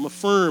Jerusalem, a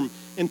firm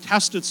and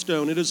tested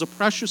stone. It is a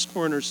precious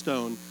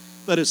cornerstone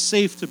that is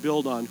safe to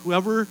build on.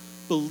 Whoever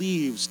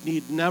believes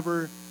need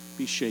never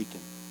be shaken."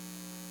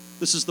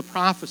 This is the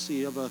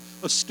prophecy of a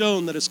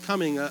stone that is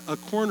coming, a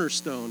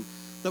cornerstone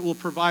that will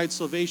provide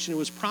salvation. It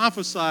was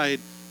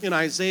prophesied in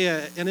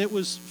Isaiah, and it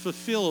was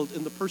fulfilled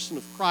in the person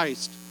of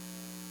Christ.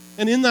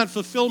 And in that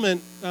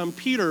fulfillment,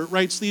 Peter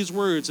writes these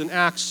words in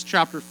Acts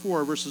chapter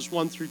 4, verses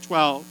 1 through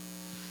 12.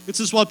 It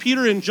says, "While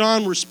Peter and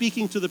John were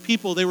speaking to the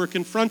people, they were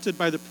confronted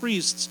by the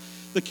priests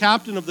the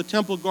captain of the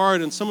temple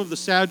guard, and some of the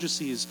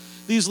Sadducees.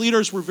 These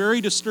leaders were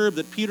very disturbed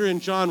that Peter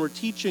and John were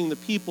teaching the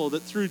people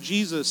that through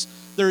Jesus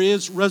there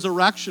is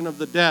resurrection of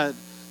the dead.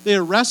 They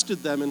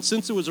arrested them, and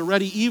since it was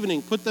already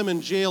evening, put them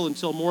in jail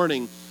until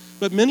morning.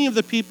 But many of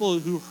the people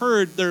who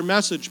heard their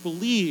message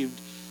believed,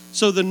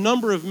 so the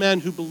number of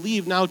men who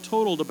believed now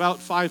totaled about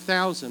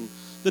 5,000.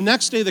 The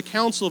next day, the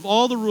council of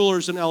all the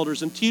rulers and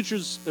elders and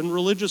teachers in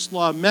religious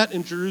law met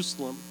in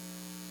Jerusalem.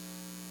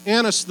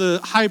 Annas,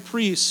 the high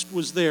priest,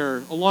 was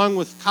there, along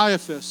with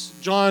Caiaphas,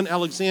 John,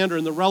 Alexander,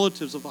 and the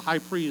relatives of the high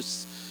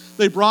priests.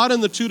 They brought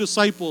in the 2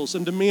 disciples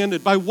and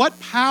demanded, "By what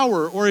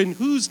power or in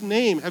whose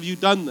name have you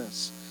done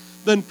this?"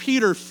 Then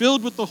Peter,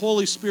 filled with the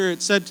Holy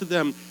Spirit, said to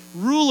them,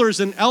 "Rulers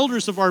and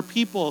elders of our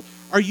people,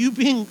 are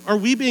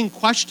we being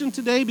questioned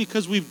today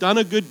because we've done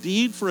a good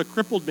deed for a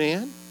crippled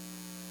man?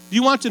 Do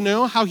you want to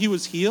know how he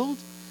was healed?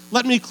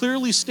 Let me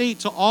clearly state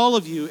to all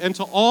of you and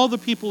to all the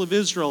people of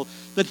Israel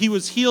that he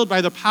was healed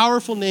by the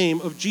powerful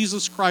name of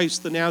Jesus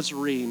Christ the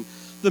Nazarene,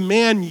 the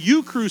man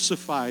you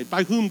crucified,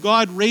 by whom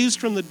God raised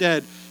from the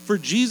dead. For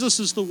Jesus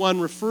is the one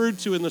referred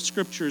to in the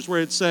scriptures where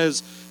it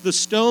says, 'The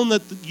stone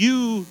that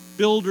you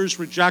builders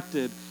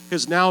rejected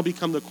has now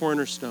become the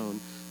cornerstone.'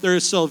 There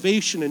is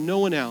salvation in no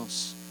one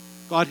else.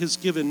 God has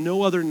given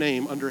no other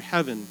name under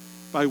heaven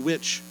by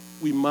which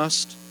we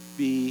must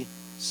be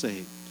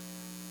saved."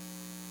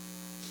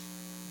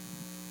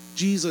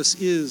 Jesus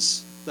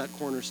is that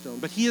cornerstone,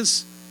 but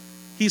he's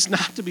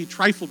not to be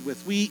trifled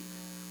with.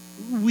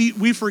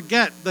 We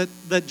forget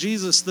that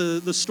Jesus,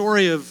 the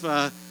story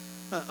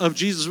of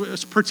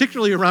Jesus,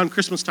 particularly around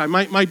Christmas time.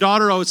 My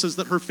daughter always says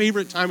that her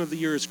favorite time of the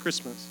year is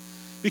Christmas,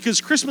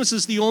 because Christmas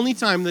is the only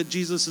time that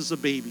Jesus is a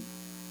baby,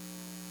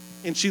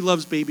 and she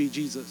loves baby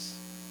Jesus.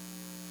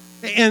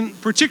 And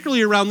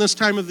particularly around this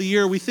time of the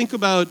year, we think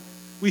about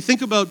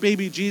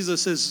baby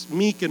Jesus as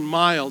meek and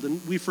mild,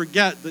 and we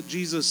forget that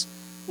Jesus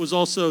was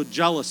also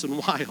jealous and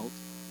wild,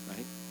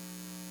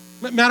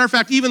 right? Matter of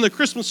fact, even the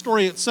Christmas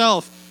story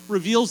itself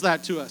reveals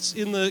that to us.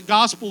 In the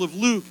Gospel of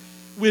Luke,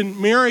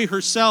 when Mary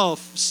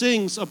herself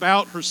sings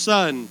about her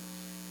son,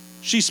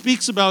 she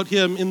speaks about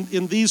him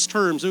in these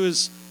terms. It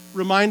was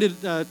reminded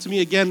to me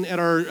again at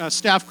our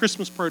staff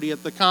Christmas party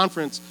at the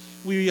conference.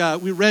 We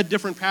read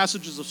different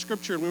passages of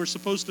Scripture, and we were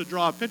supposed to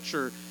draw a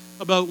picture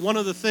about one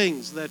of the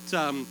things that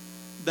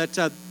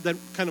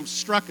kind of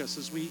struck us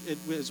as we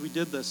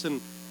did this.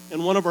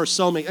 And one of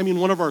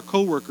our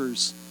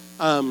coworkers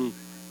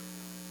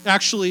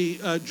actually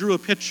drew a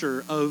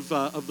picture of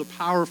the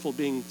powerful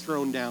being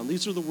thrown down.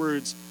 These are the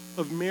words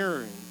of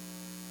Mary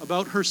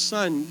about her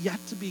son yet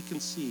to be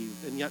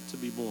conceived and yet to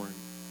be born.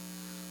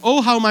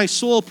 "Oh, how my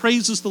soul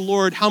praises the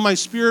Lord, how my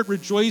spirit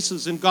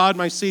rejoices in God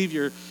my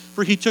Savior,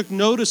 for he took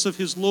notice of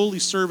his lowly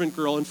servant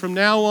girl, and from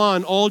now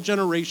on all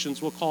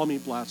generations will call me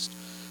blessed.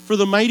 For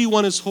the Mighty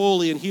One is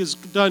holy, and he has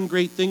done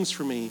great things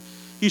for me.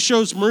 He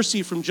shows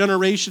mercy from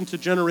generation to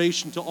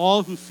generation to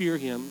all who fear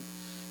him.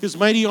 His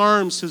mighty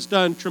arms has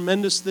done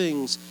tremendous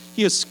things.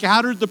 He has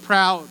scattered the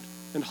proud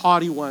and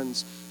haughty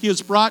ones. He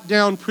has brought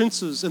down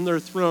princes in their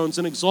thrones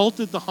and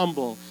exalted the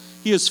humble.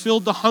 He has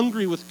filled the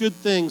hungry with good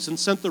things and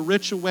sent the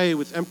rich away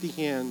with empty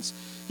hands.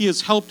 He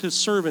has helped his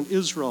servant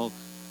Israel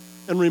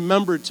and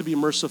remembered to be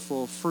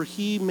merciful, for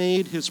he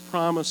made his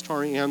promise to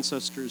our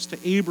ancestors, to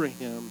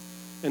Abraham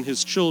and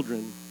his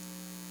children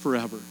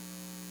forever."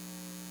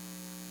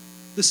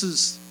 This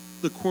is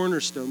the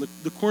cornerstone,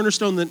 the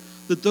cornerstone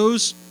that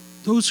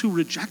those who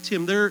reject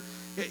him, there,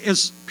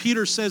 as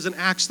Peter says in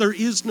Acts, there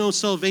is no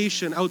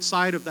salvation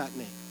outside of that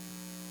name.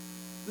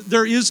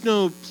 There is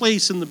no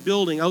place in the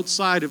building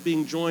outside of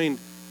being joined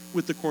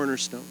with the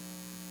cornerstone.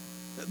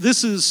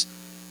 This is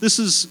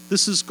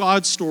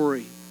God's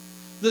story.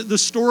 The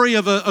story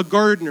of a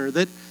gardener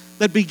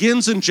that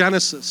begins in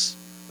Genesis,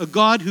 a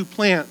God who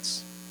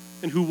plants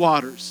and who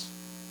waters.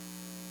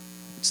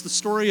 It's the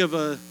story of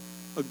a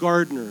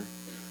gardener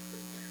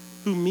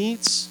who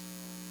meets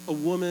a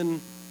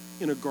woman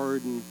in a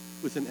garden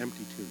with an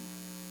empty tomb.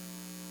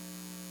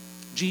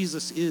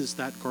 Jesus is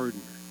that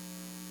gardener.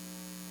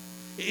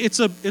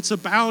 It's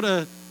about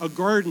a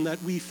garden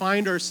that we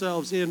find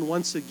ourselves in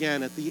once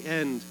again at the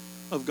end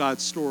of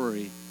God's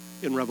story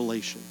in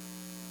Revelation.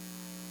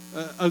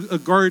 A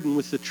garden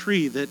with a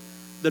tree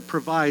that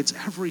provides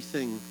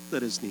everything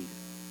that is needed.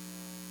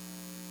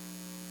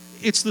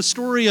 It's the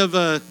story of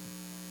a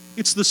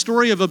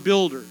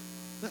builder.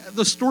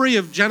 The story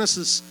of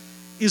Genesis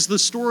is the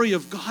story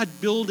of God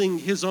building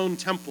his own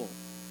temple.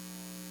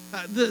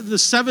 The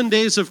 7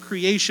 days of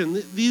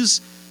creation,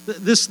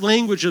 this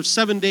language of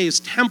 7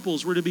 days,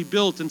 temples were to be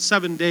built in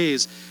 7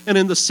 days. And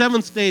in the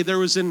seventh day, there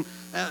was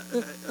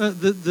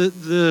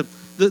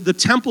the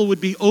temple would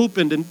be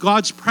opened and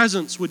God's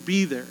presence would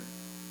be there.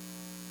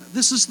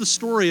 This is the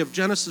story of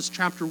Genesis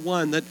chapter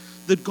 1,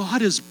 that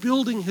God is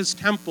building his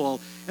temple,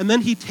 and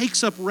then he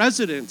takes up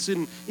residence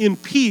in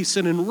peace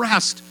and in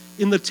rest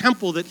in the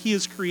temple that he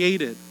has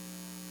created.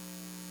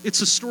 It's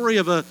a story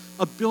of a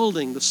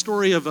building, the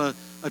story of a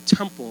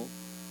temple,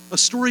 a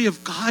story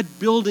of God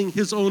building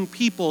his own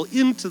people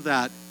into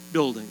that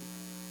building.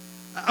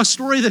 A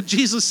story that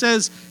Jesus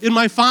says, in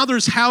my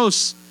Father's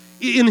house,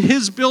 in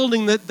his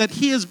building that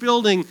he is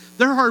building,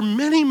 there are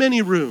many,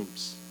 many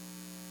rooms.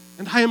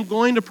 And I am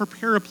going to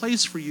prepare a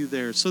place for you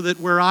there so that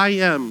where I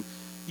am,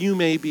 you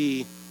may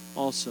be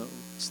also.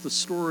 It's the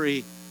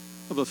story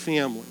of a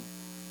family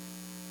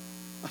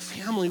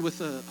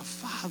with a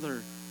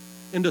father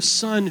and a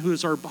son who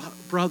is our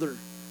brother,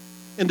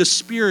 and a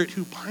spirit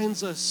who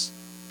binds us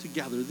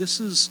together. This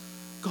is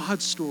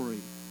God's story,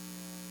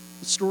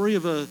 the story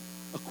of a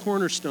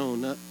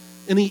cornerstone,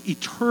 an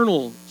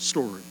eternal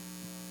story,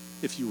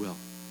 if you will.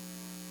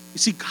 You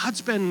see,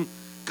 God's been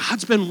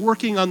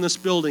working on this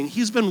building.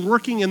 He's been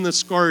working in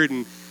this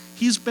garden.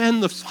 He's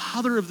been the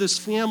father of this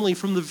family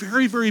from the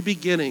very, very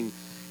beginning,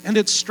 and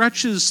it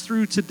stretches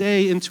through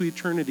today into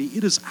eternity.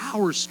 It is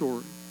our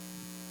story.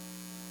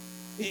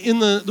 In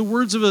the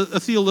words of a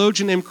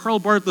theologian named Karl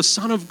Barth, the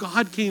Son of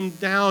God came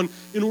down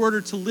in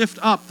order to lift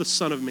up the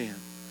Son of Man.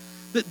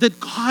 That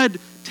God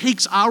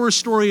takes our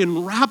story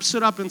and wraps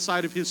it up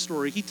inside of his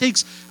story. He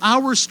takes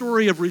our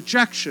story of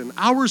rejection,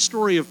 our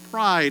story of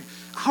pride,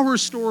 our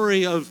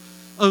story of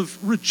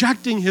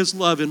rejecting his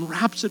love, and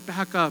wraps it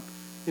back up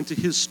into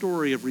his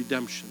story of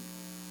redemption,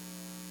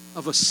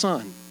 of a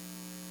son,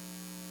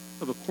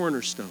 of a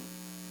cornerstone,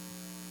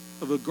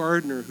 of a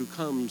gardener who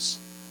comes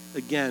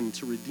again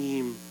to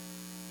redeem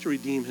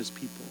his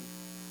people.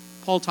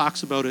 Paul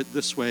talks about it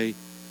this way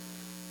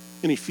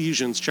in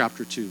Ephesians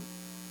chapter 2.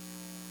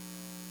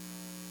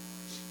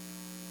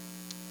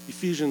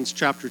 Ephesians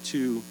chapter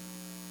 2,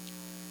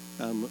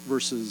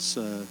 verses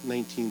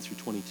 19 through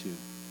 22.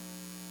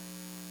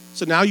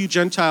 So now you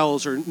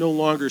Gentiles are no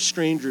longer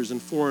strangers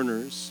and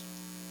foreigners.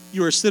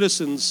 You are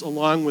citizens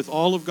along with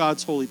all of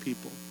God's holy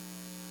people.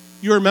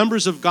 You are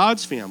members of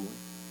God's family.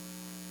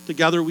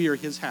 Together we are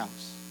his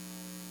house,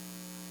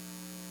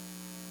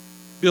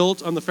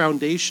 built on the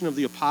foundation of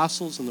the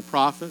apostles and the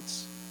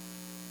prophets,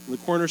 and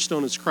the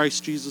cornerstone is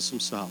Christ Jesus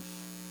himself.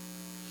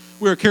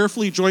 We are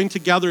carefully joined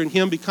together in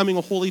him, becoming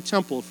a holy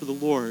temple for the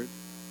Lord.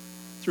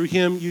 Through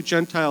him, you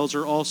Gentiles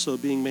are also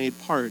being made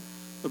part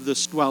of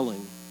this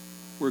dwelling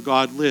where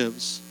God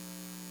lives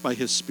by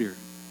his Spirit.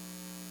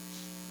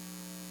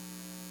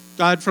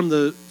 God, from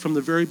the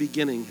very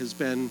beginning, has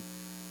been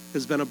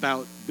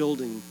about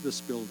building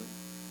this building,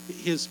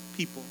 his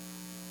people.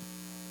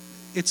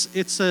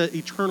 It's an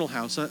eternal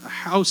house, a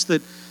house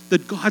that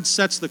God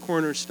sets the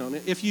cornerstone.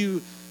 If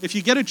you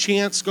get a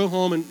chance, go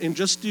home and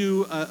just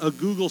do a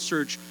Google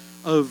search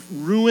of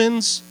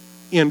ruins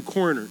and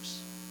corners,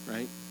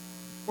 right?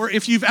 Or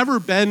if you've ever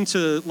been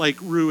to like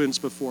ruins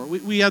before.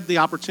 We had the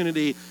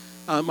opportunity,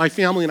 my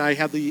family and I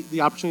had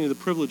the opportunity, the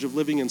privilege of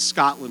living in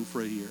Scotland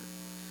for a year.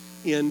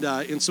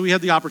 And so we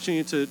had the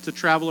opportunity to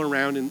travel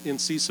around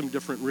and see some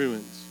different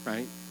ruins,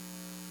 right?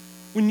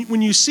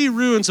 When you see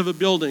ruins of a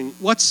building,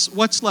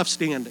 what's left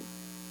standing?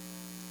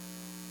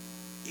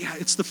 Yeah,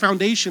 it's the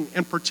foundation,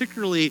 and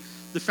particularly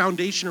the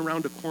foundation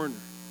around a corner.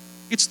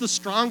 It's the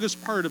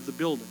strongest part of the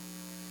building.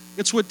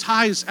 It's what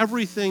ties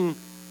everything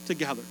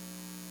together.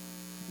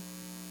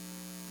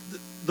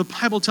 The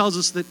Bible tells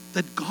us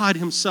that God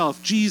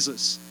himself,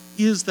 Jesus,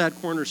 is that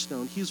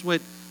cornerstone. He's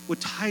what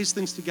ties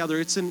things together.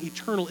 It's an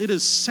eternal. It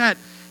is set,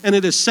 and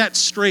it is set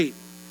straight.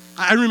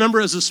 I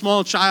remember as a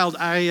small child,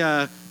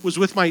 I was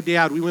with my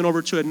dad. We went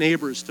over to a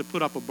neighbor's to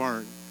put up a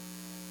barn.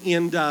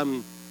 And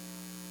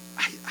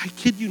I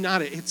kid you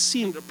not, it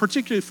seemed,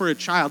 particularly for a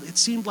child, it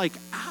seemed like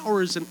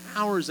hours and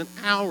hours and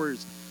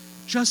hours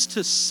just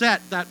to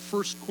set that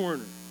first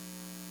corner.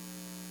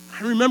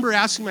 I remember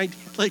asking my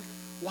dad, like,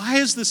 why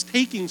is this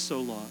taking so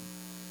long?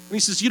 And he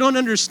says, you don't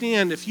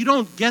understand. If you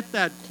don't get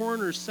that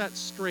corner set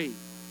straight,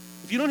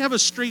 if you don't have a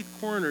straight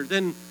corner,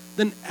 then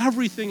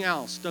everything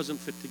else doesn't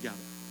fit together.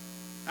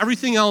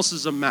 Everything else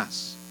is a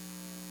mess.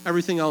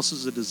 Everything else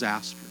is a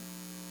disaster.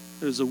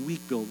 It is a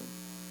weak building.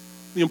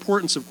 The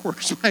importance of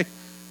corners.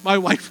 My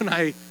wife and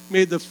I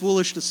made the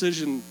foolish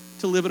decision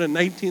to live in a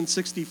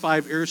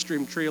 1965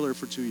 Airstream trailer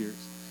for 2 years.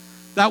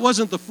 That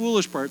wasn't the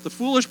foolish part. The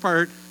foolish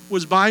part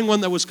was buying one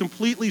that was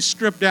completely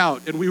stripped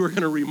out and we were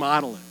going to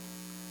remodel it.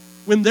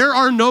 When there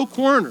are no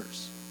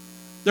corners,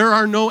 there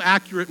are no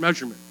accurate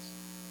measurements,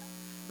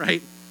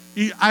 right?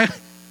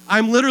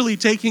 I'm literally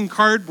taking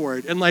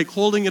cardboard and like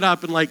holding it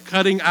up and like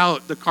cutting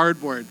out the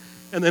cardboard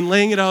and then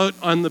laying it out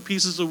on the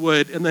pieces of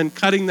wood and then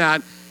cutting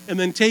that and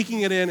then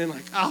taking it in and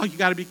like, oh, you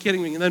got to be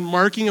kidding me. And then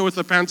marking it with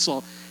a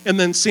pencil and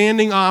then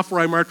sanding off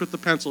where I marked with the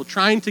pencil,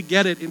 trying to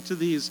get it into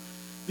these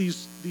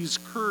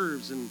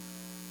curves, and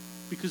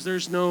because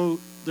there's no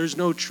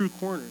true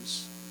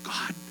corners.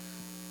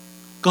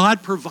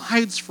 God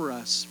provides for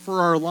us, for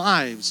our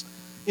lives,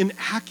 an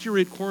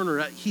accurate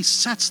corner. He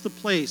sets the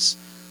place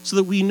so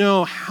that we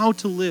know how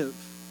to live.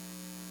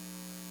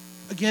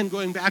 Again,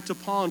 going back to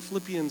Paul in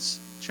Philippians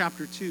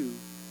chapter 2,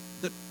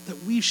 that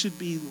we should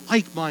be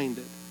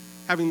like-minded,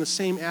 having the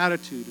same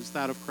attitude as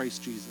that of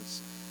Christ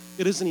Jesus.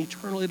 It is an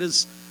eternal, it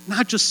is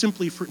not just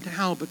simply for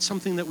now, but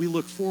something that we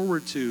look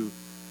forward to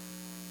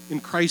in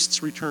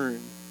Christ's return.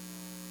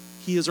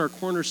 He is our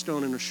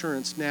cornerstone and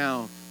assurance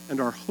now, and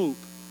our hope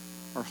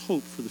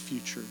for the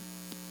future.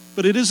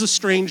 but it is a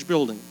strange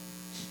building.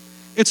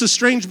 It's a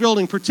strange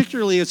building,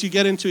 particularly as you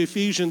get into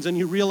Ephesians and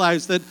you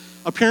realize that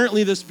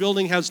apparently this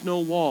building has no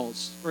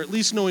walls, or at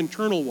least no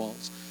internal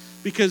walls.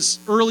 Because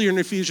earlier in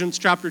Ephesians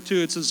chapter 2,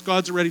 it says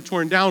God's already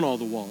torn down all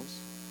the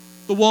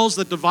walls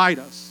that divide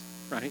us,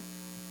 right?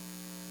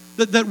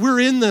 That we're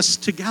in this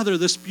together,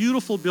 this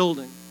beautiful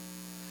building.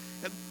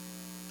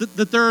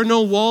 That there are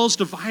no walls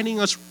dividing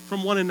us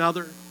from one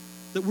another,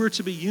 that we're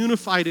to be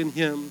unified in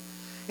him.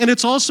 And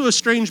it's also a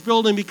strange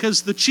building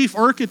because the chief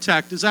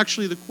architect is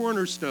actually the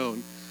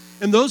Cornerstone.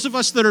 And those of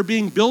us that are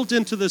being built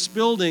into this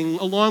building,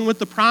 along with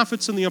the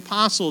prophets and the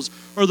apostles,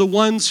 are the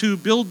ones who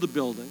build the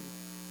building.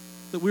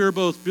 That we are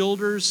both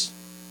builders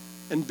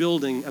and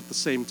building at the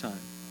same time.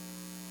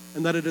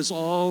 And that it is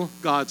all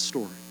God's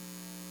story.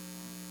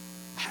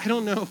 I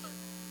don't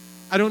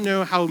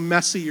know how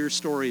messy your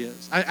story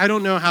is. I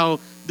don't know how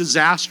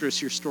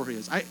disastrous your story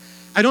is.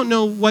 I don't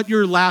know what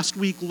your last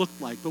week looked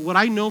like. But what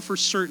I know for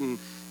certain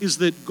is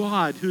that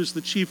God, who is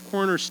the chief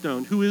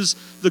cornerstone, who is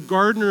the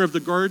gardener of the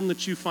garden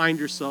that you find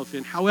yourself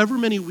in, however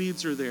many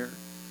weeds are there,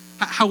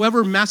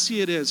 however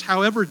messy it is,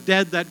 however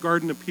dead that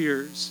garden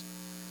appears,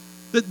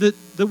 that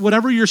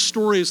whatever your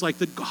story is like,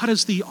 that God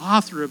is the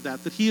author of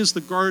that he is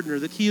the gardener,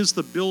 that he is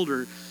the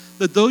builder,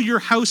 that though your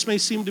house may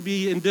seem to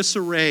be in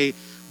disarray,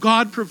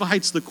 God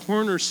provides the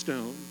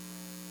cornerstone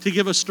to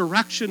give us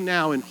direction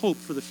now and hope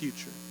for the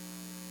future.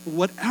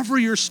 Whatever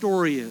your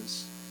story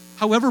is,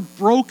 however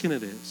broken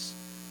it is,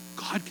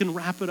 God can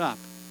wrap it up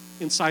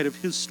inside of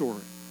his story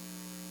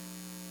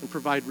and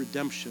provide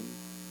redemption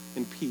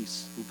and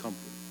peace and comfort.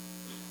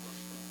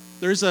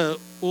 There's an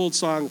old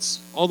song,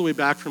 it's all the way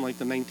back from like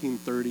the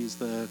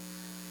 1930s.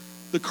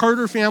 The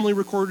Carter family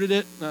recorded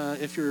it.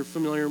 If you're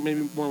familiar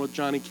maybe more with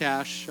Johnny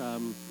Cash,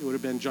 it would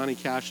have been Johnny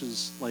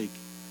Cash's like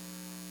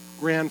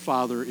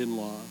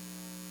grandfather-in-law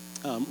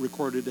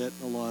recorded it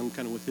along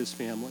kind of with his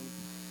family.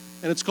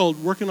 And it's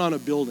called Working on a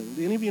Building.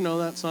 Do any of you know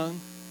that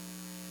song?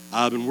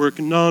 I've been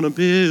working on a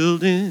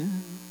building.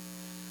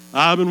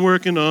 I've been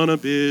working on a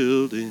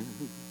building.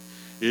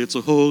 It's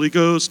a Holy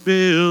Ghost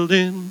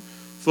building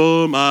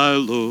for my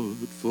Lord,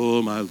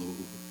 for my Lord.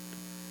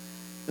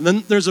 And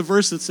then there's a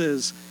verse that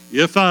says,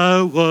 if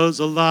I was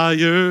a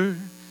liar,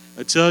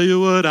 I tell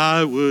you what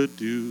I would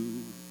do.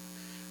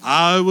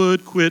 I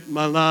would quit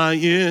my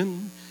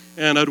lying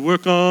and I'd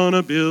work on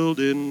a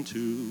building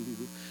too.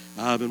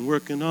 I've been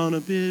working on a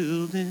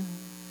building.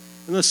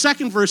 And the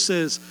second verse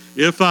says,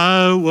 if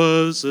I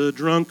was a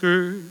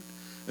drunkard,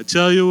 I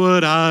tell you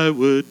what I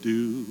would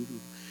do.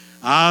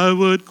 I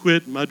would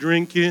quit my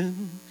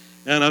drinking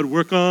and I'd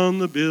work on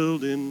the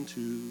building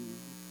too.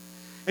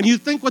 And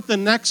you'd think what the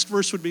next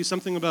verse would be,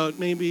 something about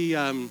maybe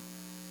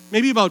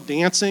about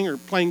dancing or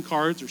playing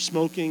cards or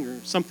smoking or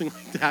something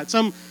like that.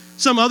 Some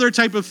other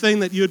type of thing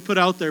that you would put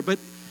out there. But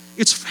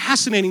it's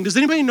fascinating. Does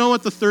anybody know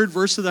what the third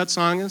verse of that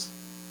song is?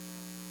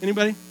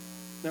 Anybody?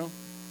 No?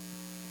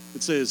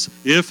 It says,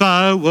 if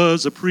I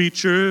was a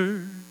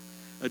preacher,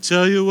 I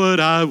tell you what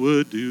I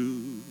would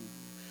do.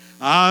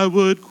 I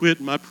would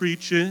quit my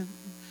preaching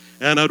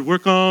and I'd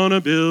work on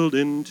a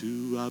building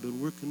too. I've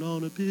been working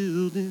on a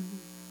building.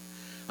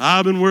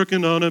 I've been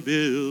working on a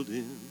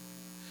building.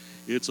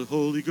 It's a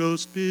Holy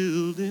Ghost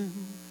building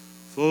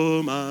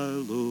for my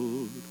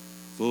Lord,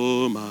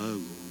 for my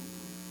Lord.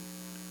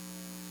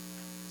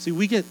 See,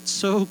 we get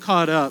so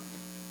caught up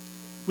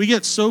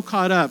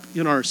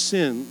in our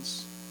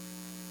sins,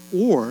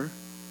 or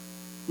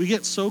we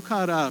get so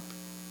caught up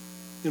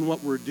in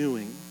what we're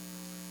doing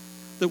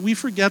that we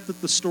forget that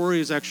the story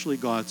is actually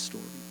God's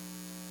story.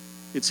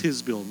 It's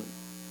his building.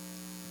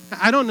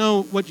 I don't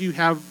know what you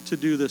have to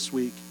do this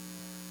week,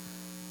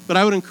 but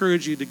I would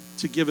encourage you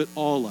to give it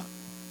all up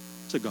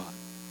to God.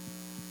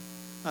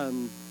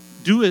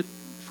 Do it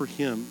for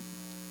him.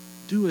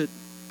 Do it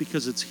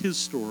because it's his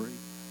story.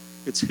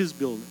 It's his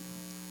building.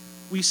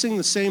 We sing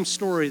the same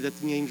story that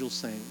the angels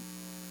sang.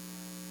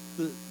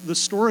 The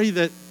story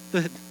that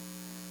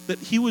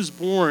he was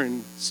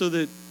born so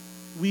that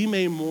we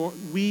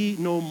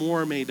no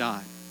more may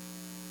die.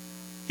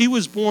 He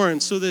was born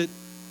so that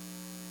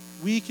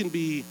we can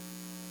be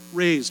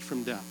raised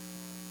from death.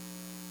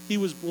 He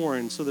was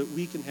born so that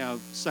we can have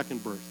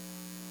second birth.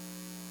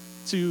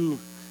 To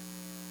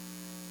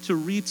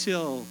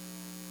retoil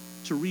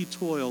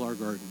our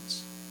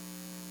gardens.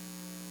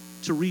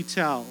 To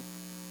retell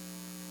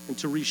and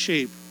to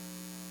reshape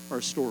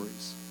our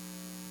stories.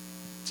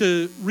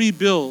 To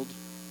rebuild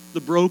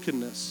the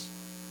brokenness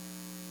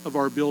of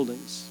our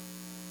buildings.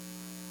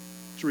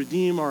 To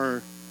redeem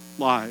our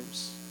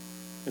lives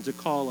and to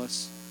call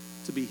us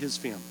to be his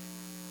family.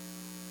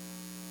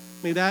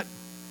 May that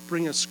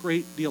bring us a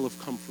great deal of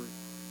comfort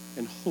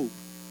and hope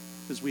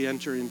as we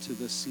enter into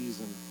this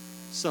season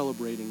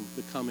celebrating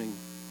the coming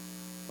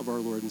of our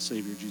Lord and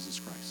Savior, Jesus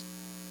Christ.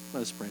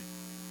 Let us pray.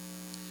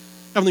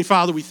 Heavenly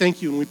Father, we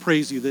thank you and we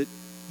praise you that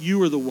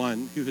you are the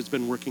one who has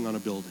been working on a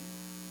building.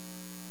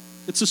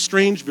 It's a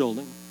strange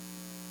building,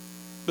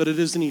 but it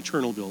is an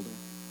eternal building.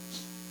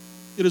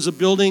 It is a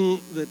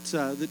building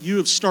that you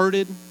have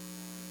started,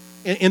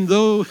 and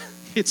though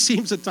it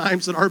seems at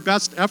times that our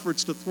best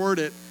efforts to thwart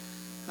it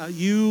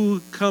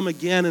you come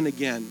again and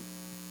again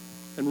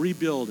and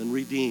rebuild and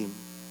redeem.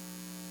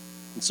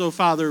 And so,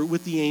 Father,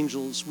 with the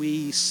angels,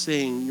 we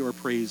sing your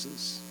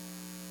praises.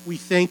 We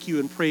thank you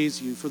and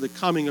praise you for the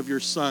coming of your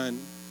Son,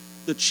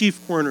 the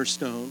chief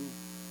cornerstone,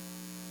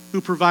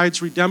 who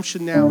provides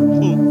redemption now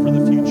and hope for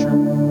the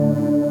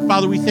future.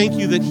 Father, we thank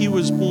you that he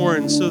was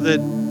born so that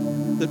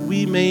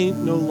we may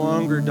no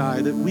longer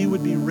die, that we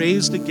would be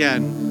raised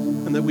again,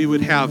 and that we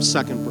would have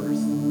second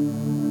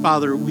birth.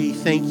 Father, we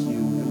thank you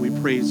and we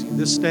praise you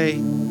this day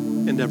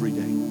and every day.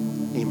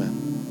 Amen.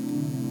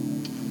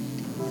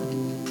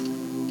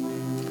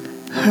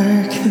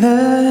 Hark the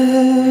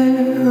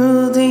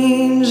herald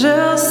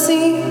angels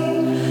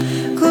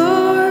sing,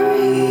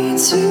 glory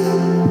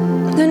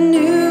to the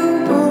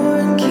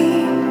newborn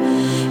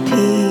King,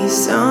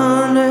 peace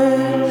on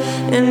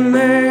earth and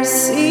mercy